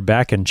 34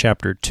 back in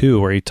chapter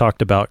 2, where he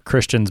talked about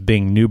Christians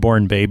being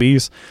newborn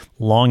babies,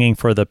 longing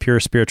for the pure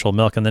spiritual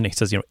milk, and then he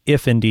says,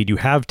 if indeed you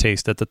have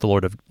tasted that the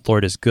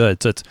Lord is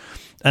good. So it's,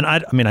 and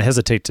I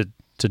hesitate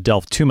to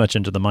delve too much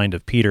into the mind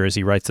of Peter as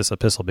he writes this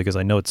epistle, because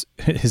I know it's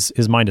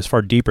his mind is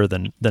far deeper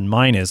than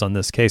mine is on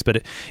this case.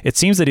 But it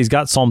seems that he's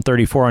got Psalm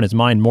 34 on his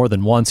mind more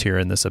than once here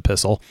in this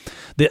epistle.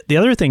 The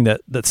other thing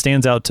that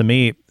stands out to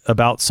me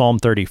about Psalm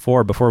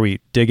 34, before we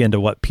dig into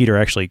what Peter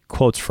actually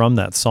quotes from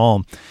that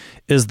psalm,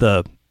 is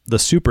the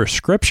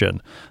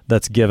superscription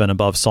that's given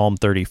above Psalm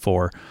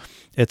 34.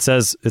 It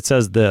says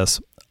this: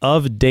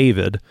 of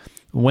David,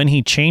 when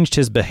he changed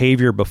his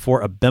behavior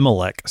before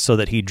Abimelech so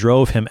that he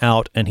drove him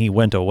out and he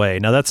went away.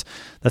 Now that's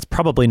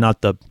probably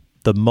not the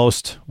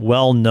most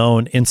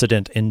well-known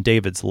incident in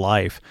David's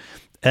life.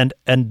 And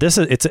this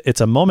is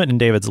it's a moment in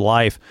David's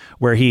life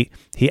where he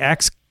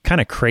acts kind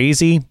of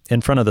crazy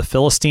in front of the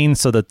Philistines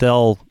so that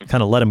they'll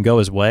kind of let him go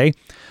his way.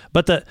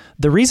 But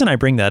the reason I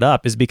bring that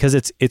up is because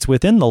it's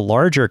within the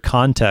larger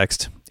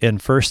context in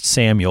 1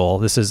 Samuel.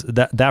 This is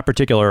that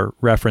particular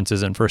reference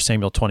is in 1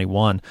 Samuel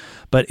 21,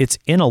 but it's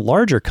in a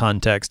larger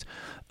context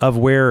of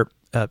where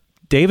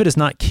David is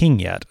not king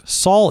yet.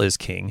 Saul is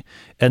king,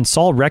 and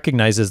Saul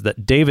recognizes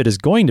that David is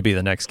going to be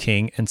the next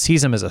king and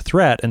sees him as a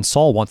threat, and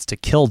Saul wants to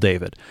kill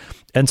David.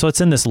 And so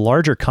it's in this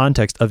larger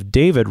context of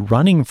David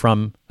running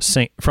from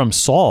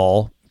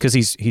Saul because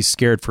he's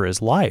scared for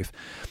his life.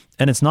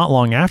 And it's not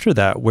long after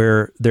that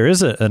where there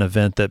is an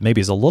event that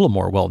maybe is a little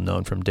more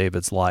well-known from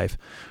David's life,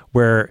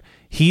 where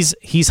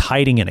he's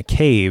hiding in a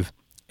cave,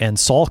 and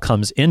Saul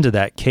comes into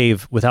that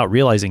cave without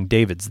realizing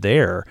David's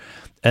there.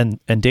 And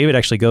David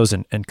actually goes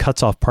and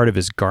cuts off part of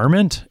his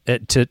garment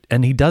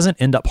and he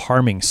doesn't end up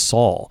harming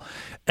Saul.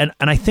 And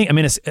I think,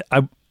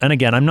 and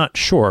again, I'm not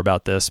sure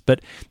about this,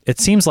 but it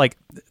seems like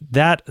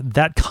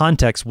that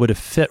context would have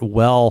fit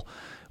well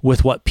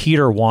with what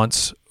Peter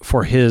wants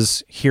for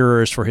his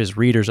hearers, for his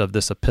readers of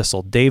this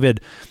epistle.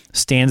 David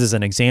stands as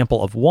an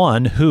example of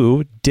one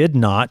who did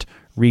not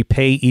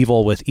repay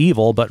evil with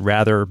evil, but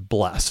rather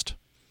blessed.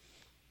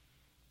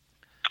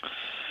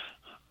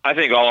 I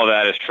think all of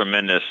that is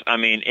tremendous.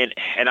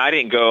 And I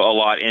didn't go a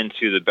lot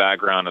into the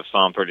background of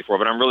Psalm 34,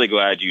 but I'm really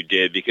glad you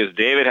did, because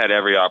David had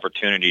every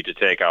opportunity to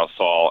take out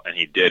Saul, and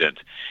he didn't.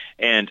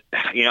 And,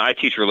 I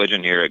teach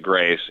religion here at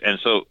Grace, and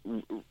so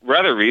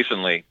rather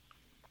recently,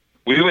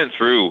 we went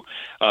through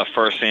 1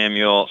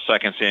 Samuel,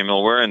 2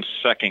 Samuel. We're in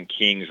 2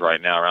 Kings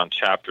right now, around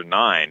chapter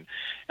 9,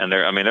 and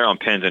they're on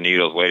pins and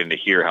needles waiting to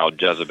hear how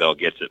Jezebel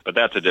gets it, but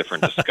that's a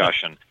different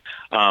discussion.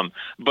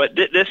 But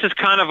this is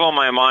kind of on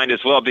my mind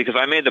as well, because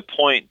I made the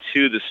point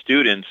to the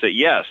students that,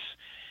 yes,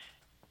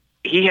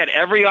 he had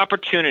every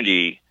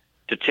opportunity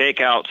to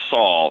take out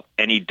Saul,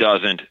 and he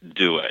doesn't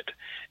do it.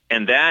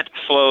 And that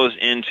flows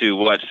into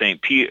what St.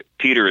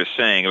 Peter is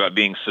saying about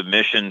being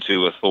submission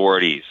to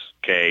authorities,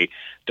 okay?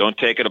 Don't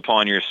take it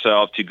upon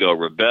yourself to go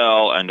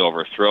rebel and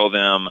overthrow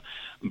them.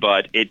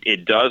 But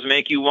it does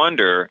make you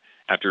wonder,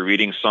 after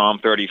reading Psalm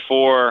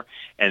 34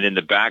 and in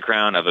the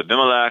background of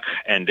Abimelech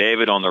and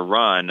David on the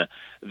run,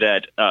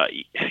 that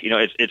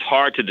it's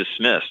hard to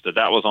dismiss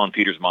that was on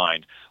Peter's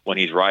mind when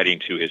he's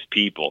writing to his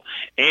people.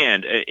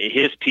 And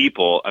his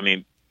people,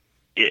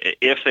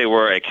 if they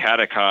were a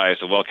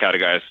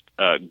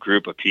well-catechized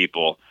group of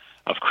people,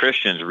 of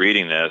Christians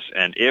reading this,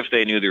 and if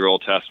they knew the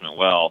Old Testament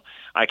well,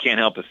 I can't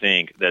help but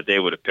think that they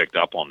would have picked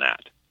up on that.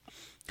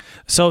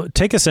 So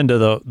take us into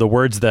the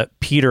words that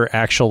Peter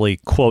actually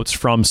quotes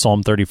from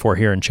Psalm 34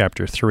 here in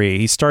chapter 3.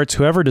 He starts,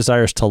 "Whoever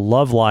desires to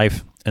love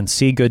life and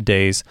see good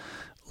days,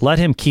 let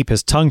him keep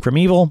his tongue from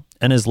evil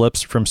and his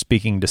lips from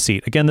speaking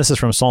deceit." Again, this is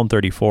from Psalm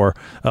 34.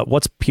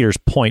 What's Peter's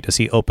point as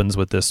he opens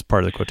with this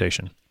part of the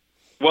quotation?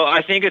 Well,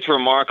 I think it's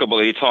remarkable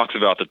that he talks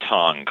about the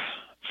tongue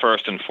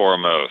first and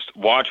foremost.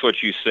 Watch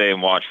what you say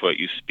and watch what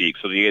you speak.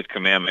 So the 8th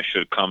commandment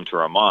should come to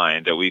our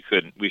mind, that we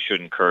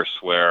shouldn't curse,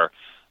 swear,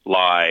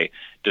 lie,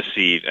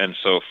 deceive, and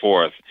so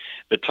forth.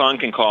 The tongue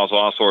can cause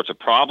all sorts of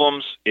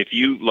problems. If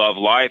you love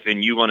life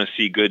and you want to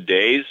see good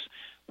days,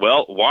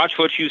 well, watch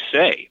what you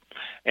say.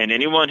 And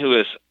anyone who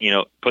has,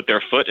 put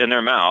their foot in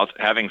their mouth,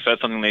 having said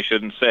something they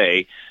shouldn't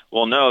say,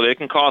 well, no, they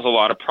can cause a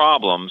lot of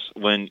problems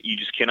when you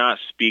just cannot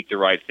speak the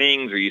right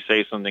things, or you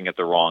say something at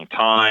the wrong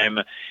time,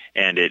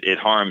 and it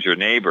harms your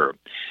neighbor.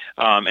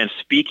 And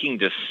speaking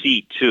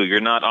deceit, too. You're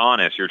not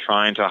honest. You're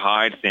trying to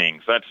hide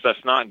things.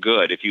 That's not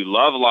good. If you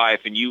love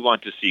life and you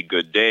want to see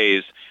good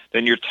days,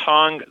 then your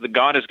tongue,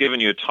 God has given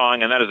you a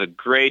tongue, and that is a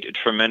great,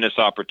 tremendous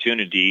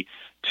opportunity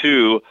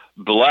to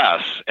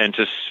bless and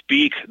to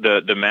speak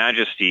the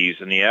majesties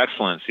and the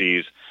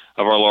excellencies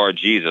of our Lord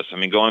Jesus.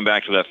 Going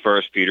back to that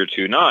 1 Peter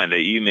 2:9,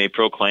 that you may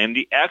proclaim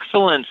the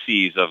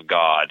excellencies of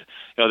God.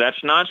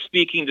 That's not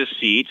speaking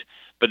deceit,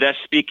 but that's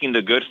speaking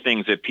the good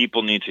things that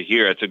people need to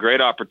hear. It's a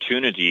great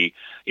opportunity,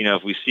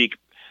 if we seek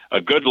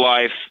a good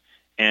life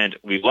and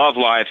we love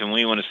life and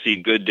we want to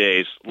see good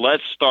days,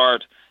 let's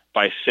start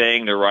by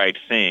saying the right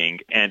thing.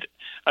 And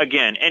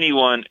again,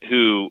 anyone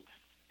who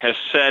has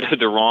said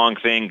the wrong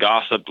thing,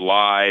 gossiped,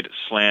 lied,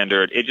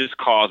 slandered, it just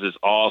causes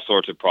all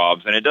sorts of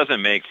problems, and it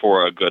doesn't make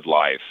for a good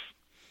life.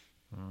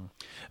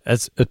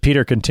 As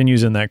Peter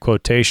continues in that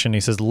quotation,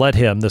 he says, let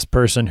him, this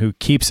person who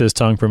keeps his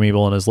tongue from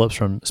evil and his lips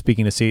from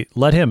speaking deceit,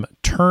 let him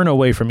turn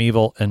away from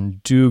evil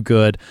and do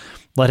good.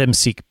 Let him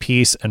seek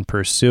peace and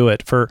pursue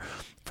it. For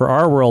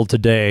our world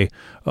today,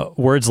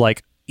 words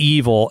like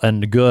evil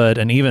and good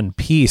and even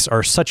peace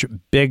are such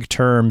big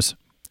terms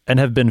and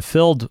have been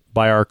filled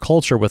by our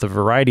culture with a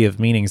variety of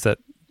meanings that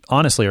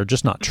honestly are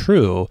just not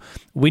true.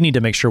 We need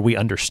to make sure we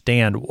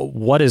understand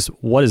what is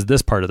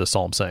this part of the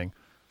psalm saying.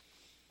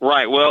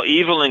 Right. Well,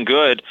 evil and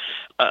good,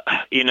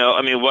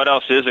 what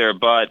else is there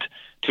but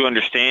to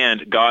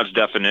understand God's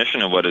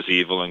definition of what is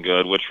evil and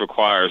good, which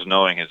requires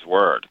knowing his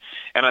word.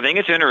 And I think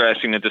it's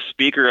interesting that the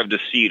speaker of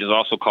deceit is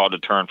also called to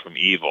turn from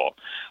evil,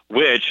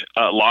 which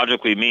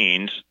logically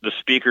means the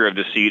speaker of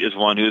deceit is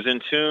one who's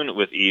in tune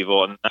with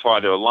evil, and that's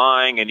why they're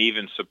lying and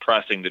even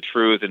suppressing the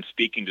truth and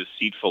speaking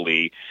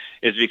deceitfully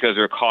is because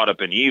they're caught up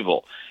in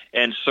evil.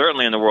 And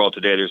certainly in the world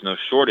today, there's no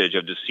shortage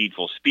of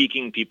deceitful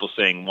speaking, people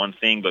saying one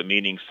thing but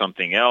meaning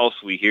something else.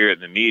 We hear it in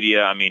the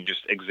media.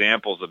 Just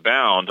examples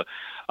abound.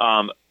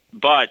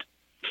 But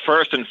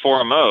first and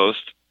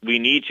foremost, we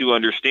need to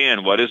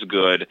understand what is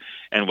good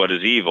and what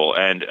is evil.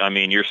 And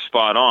you're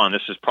spot on.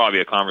 This is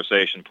probably a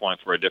conversation point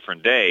for a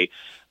different day.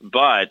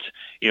 But,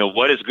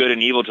 what is good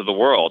and evil to the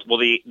world? Well,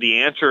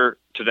 the answer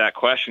to that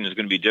question is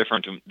going to be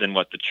different than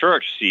what the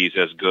church sees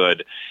as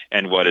good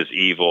and what is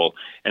evil.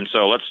 And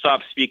so let's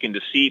stop speaking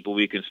deceit, but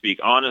we can speak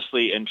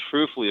honestly and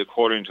truthfully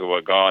according to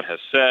what God has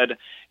said,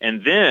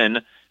 and then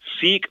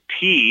seek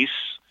peace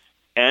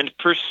and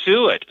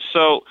pursue it.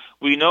 So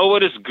we know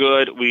what is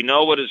good, we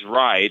know what is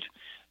right,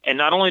 and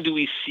not only do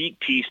we seek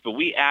peace, but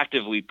we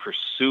actively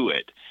pursue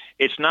it.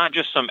 It's not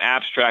just some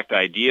abstract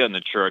idea in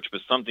the church, but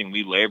something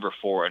we labor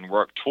for and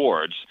work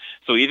towards.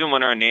 So even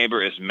when our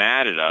neighbor is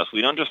mad at us,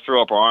 we don't just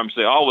throw up our arms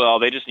and say, oh, well,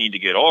 they just need to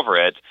get over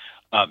it.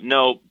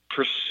 No,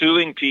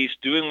 pursuing peace,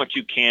 doing what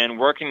you can,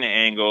 working the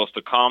angles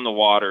to calm the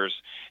waters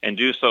and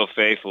do so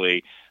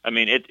faithfully.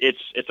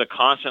 It's a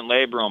constant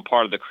labor on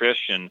part of the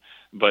Christian,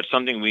 but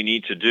something we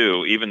need to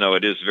do, even though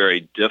it is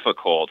very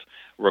difficult.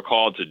 We're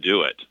called to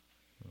do it.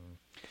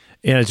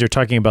 And as you're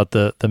talking about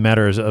the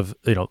matters of,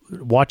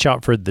 watch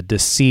out for the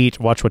deceit,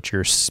 watch what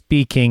you're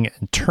speaking,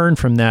 and turn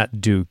from that,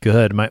 do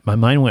good. My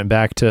mind went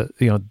back to,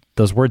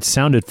 those words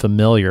sounded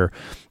familiar,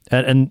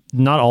 and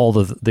not all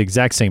the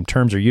exact same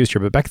terms are used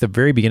here, but back at the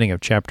very beginning of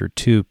chapter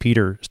 2,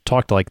 Peter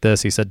talked like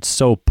this. He said,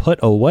 so put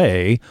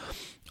away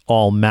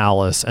all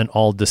malice and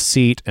all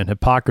deceit and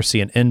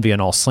hypocrisy and envy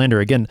and all slander.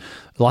 Again,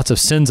 lots of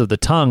sins of the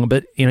tongue,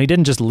 but, he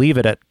didn't just leave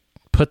it at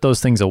put those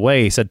things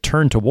away. He said,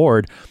 turn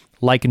toward,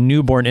 like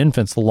newborn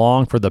infants,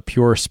 long for the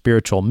pure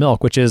spiritual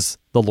milk, which is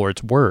the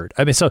Lord's word.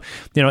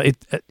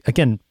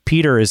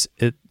 Peter is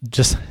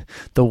just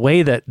the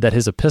way that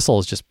his epistle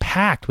is just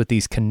packed with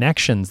these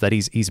connections that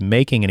he's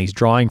making, and he's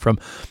drawing from,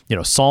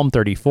 Psalm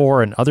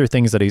 34 and other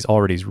things that he's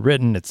already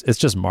written. It's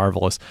just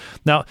marvelous.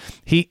 Now,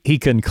 he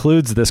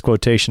concludes this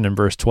quotation in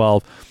verse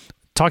 12,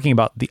 talking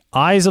about the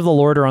eyes of the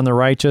Lord are on the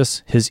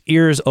righteous, his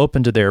ears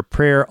open to their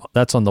prayer.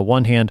 That's on the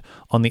one hand.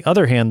 On the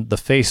other hand, the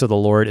face of the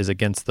Lord is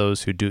against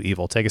those who do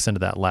evil. Take us into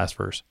that last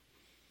verse.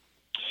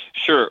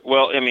 Sure.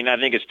 Well, I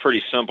think it's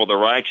pretty simple. The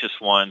righteous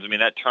ones,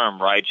 that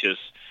term righteous,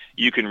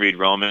 you can read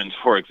Romans,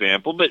 for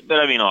example, but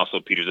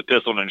also Peter's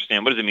epistle to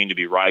understand what does it mean to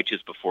be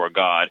righteous before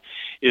God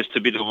is to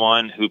be the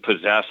one who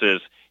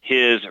possesses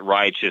his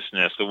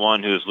righteousness, the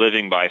one who is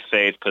living by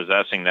faith,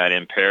 possessing that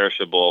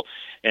imperishable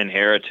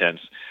inheritance.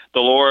 The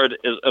Lord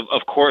is,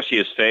 of course, he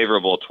is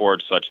favorable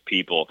towards such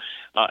people.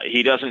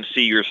 He doesn't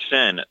see your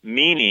sin,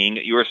 meaning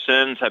your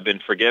sins have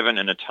been forgiven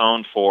and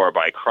atoned for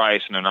by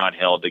Christ and are not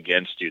held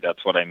against you.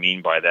 That's what I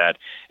mean by that.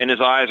 And his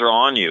eyes are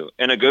on you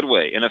in a good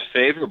way, in a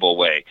favorable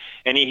way.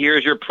 And he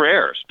hears your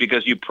prayers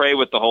because you pray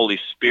with the Holy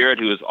Spirit,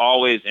 who is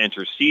always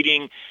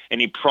interceding, and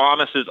he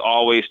promises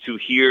always to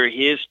hear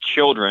his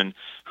children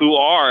who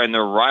are in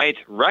the right,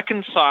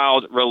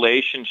 reconciled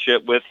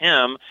relationship with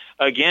him,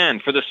 again,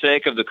 for the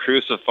sake of the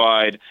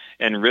crucified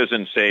and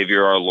risen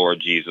Savior, our Lord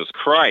Jesus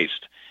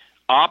Christ.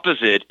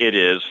 Opposite it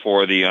is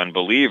for the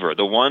unbeliever.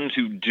 The ones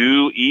who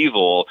do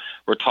evil,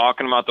 we're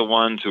talking about the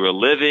ones who are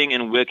living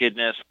in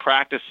wickedness,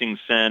 practicing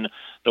sin,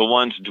 the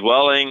ones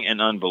dwelling in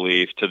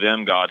unbelief. To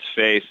them, God's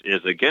face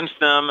is against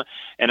them.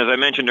 And as I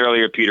mentioned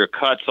earlier, Peter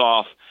cuts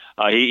off,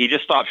 he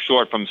just stops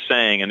short from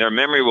saying, and their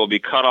memory will be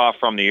cut off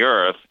from the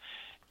earth.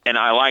 And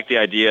I like the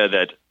idea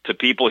that to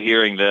people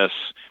hearing this,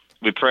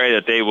 we pray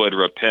that they would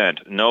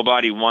repent.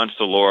 Nobody wants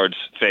the Lord's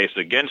face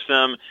against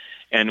them.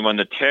 And when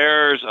the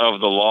terrors of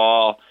the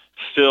law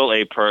fill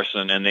a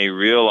person and they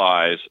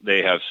realize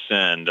they have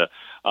sinned,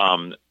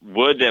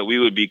 would that we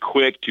would be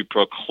quick to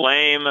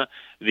proclaim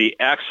the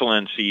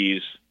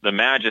excellencies, the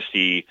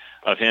majesty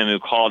of him who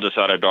called us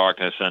out of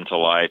darkness into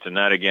light. And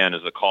that, again,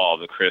 is the call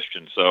of the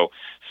Christian. So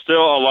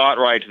still a lot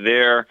right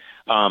there,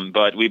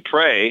 but we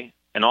pray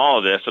in all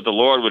of this that the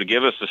Lord would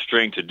give us the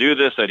strength to do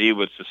this, that he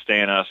would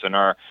sustain us, and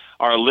our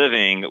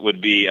living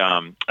would be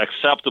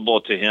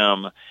acceptable to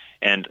him.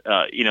 And,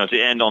 to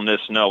end on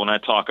this note, when I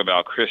talk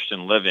about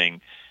Christian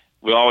living,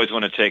 we always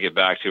want to take it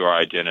back to our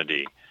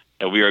identity,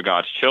 that we are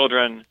God's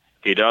children.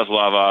 He does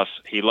love us.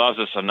 He loves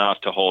us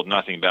enough to hold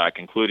nothing back,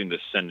 including the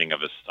sending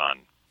of his Son.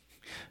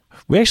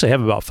 We actually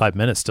have about 5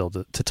 minutes still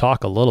to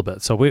talk a little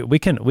bit, so we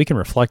can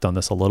reflect on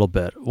this a little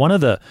bit.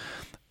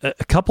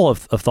 A couple of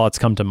thoughts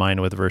come to mind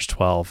with verse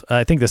 12.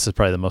 I think this is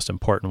probably the most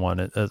important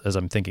one as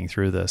I'm thinking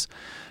through this.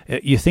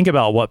 You think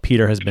about what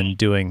Peter has been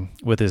doing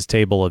with his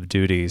table of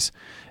duties,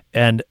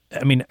 and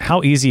I mean,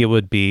 how easy it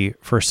would be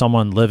for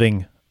someone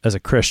living as a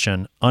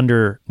Christian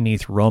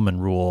underneath Roman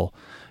rule.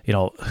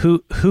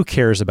 Who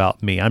cares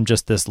about me? I'm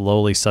just this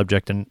lowly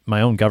subject, and my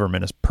own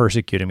government is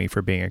persecuting me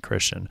for being a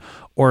Christian.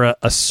 Or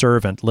a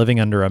servant living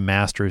under a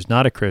master who's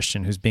not a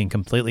Christian, who's being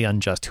completely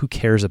unjust. Who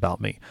cares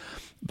about me?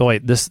 Boy,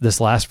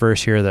 this last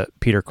verse here that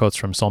Peter quotes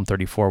from Psalm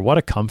 34, what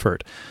a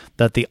comfort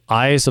that the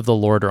eyes of the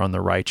Lord are on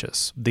the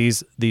righteous.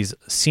 These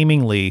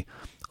seemingly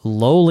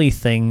lowly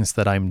things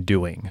that I'm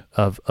doing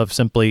of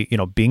simply,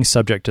 being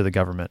subject to the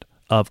government,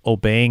 of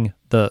obeying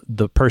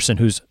the person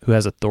who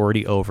has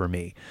authority over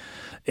me.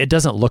 It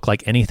doesn't look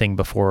like anything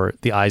before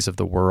the eyes of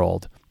the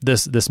world.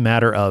 This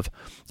matter of,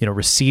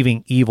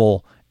 receiving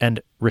evil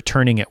and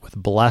returning it with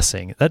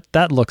blessing,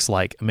 that looks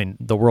like,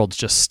 the world's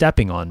just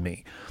stepping on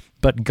me.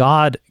 But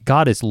God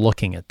is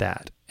looking at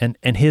that,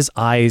 and his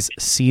eyes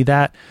see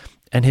that,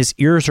 and his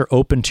ears are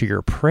open to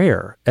your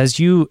prayer. As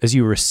you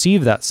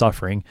receive that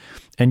suffering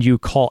and you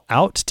call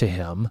out to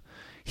him,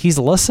 he's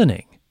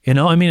listening.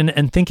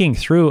 And thinking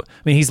through,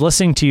 he's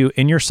listening to you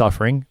in your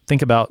suffering.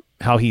 Think about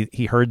how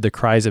he heard the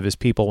cries of his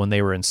people when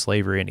they were in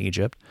slavery in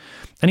Egypt.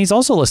 And he's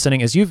also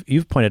listening, as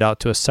you've pointed out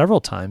to us several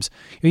times,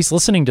 he's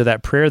listening to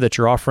that prayer that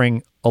you're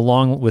offering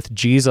along with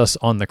Jesus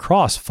on the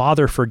cross,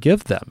 Father,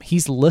 forgive them.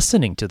 He's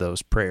listening to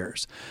those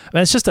prayers.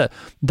 It's just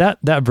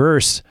that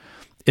verse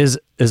is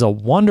a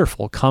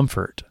wonderful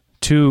comfort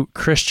to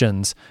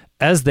Christians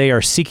as they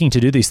are seeking to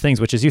do these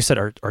things, which, as you said,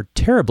 are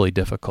terribly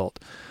difficult.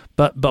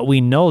 But we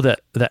know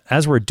that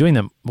as we're doing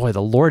them, boy,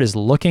 the Lord is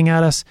looking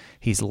at us.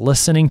 He's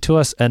listening to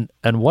us, and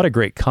what a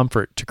great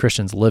comfort to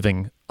Christians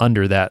living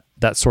under that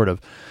sort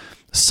of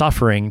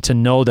suffering, to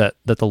know that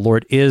the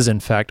Lord is in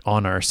fact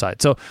on our side.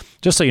 So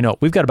just so you know,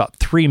 we've got about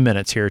 3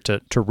 minutes here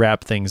to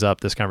wrap things up,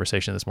 this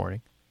conversation this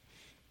morning.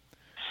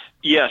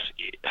 Yes,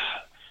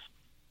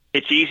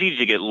 it's easy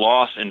to get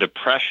lost in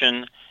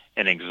depression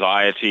and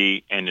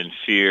anxiety and in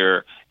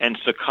fear and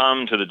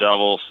succumb to the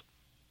devil's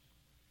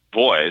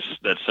voice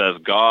that says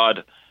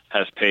God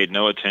has paid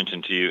no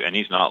attention to you and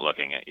he's not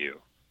looking at you,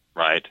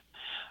 right?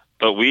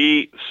 But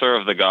we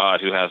serve the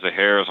God who has the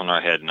hairs on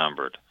our head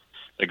numbered,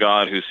 the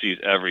God who sees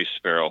every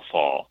sparrow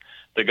fall,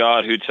 the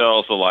God who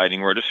tells the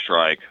lightning where to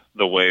strike,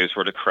 the waves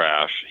where to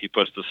crash. He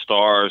puts the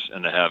stars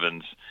in the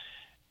heavens.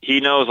 He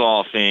knows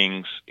all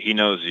things. He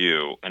knows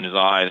you, and his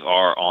eyes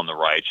are on the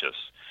righteous.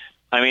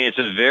 It's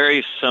a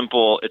very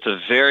simple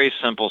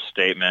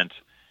statement.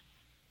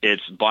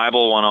 It's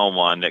Bible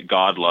 101 that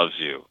God loves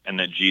you and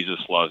that Jesus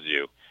loves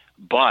you.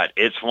 But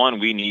it's one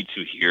we need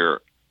to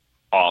hear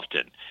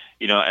often.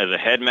 As a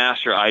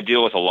headmaster, I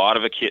deal with a lot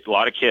of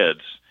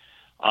kids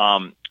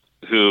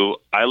who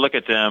I look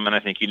at them and I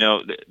think,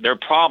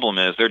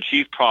 their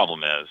chief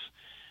problem is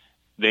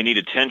they need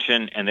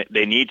attention, and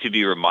they need to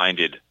be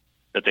reminded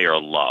that they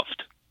are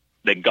loved,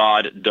 that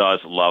God does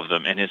love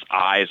them and his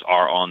eyes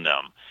are on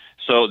them.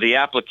 So the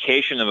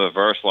application of a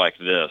verse like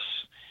this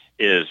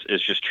is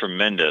just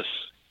tremendous.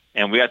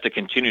 And we have to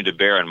continue to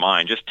bear in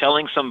mind, just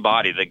telling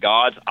somebody that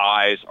God's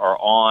eyes are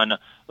on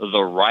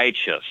the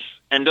righteous.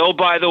 And oh,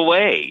 by the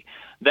way,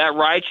 that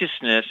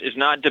righteousness is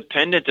not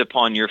dependent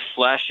upon your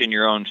flesh and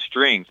your own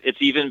strength.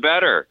 It's even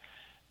better.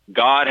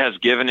 God has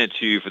given it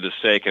to you for the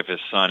sake of his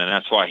Son, and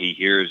that's why he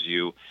hears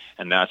you,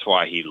 and that's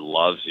why he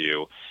loves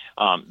you.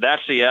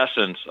 That's the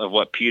essence of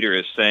what Peter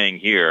is saying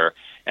here,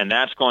 and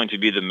that's going to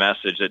be the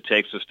message that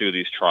takes us through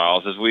these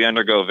trials. As we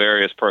undergo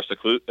various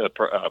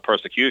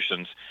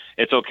persecutions,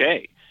 it's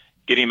okay.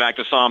 Getting back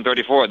to Psalm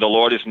 34, the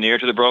Lord is near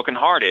to the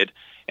brokenhearted,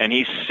 and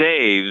he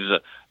saves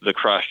the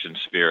crushed in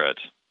spirit.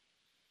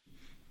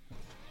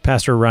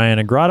 Pastor Ryan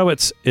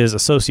Agrodowitz is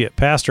Associate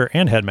Pastor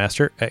and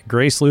Headmaster at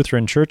Grace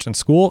Lutheran Church and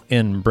School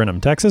in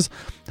Brenham, Texas,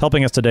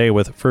 helping us today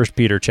with 1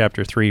 Peter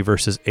chapter 3,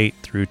 verses 8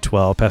 through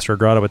 12. Pastor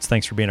Agrodowitz,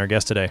 thanks for being our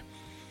guest today.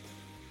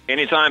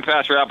 Anytime,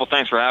 Pastor Apple.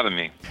 Thanks for having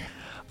me.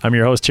 I'm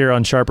your host here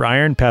on Sharper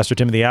Iron, Pastor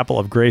Timothy Apple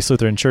of Grace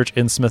Lutheran Church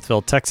in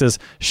Smithville, Texas.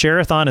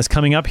 Share-a-thon is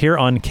coming up here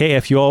on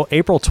KFUO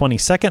April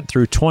 22nd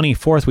through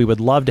 24th. We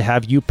would love to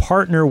have you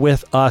partner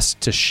with us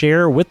to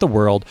share with the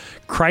world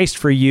Christ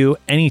for you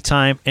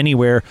anytime,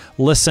 anywhere.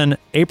 Listen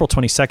April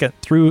 22nd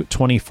through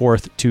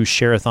 24th to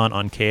Share-a-thon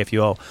on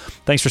KFUO.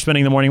 Thanks for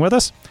spending the morning with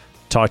us.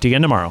 Talk to you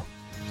again tomorrow.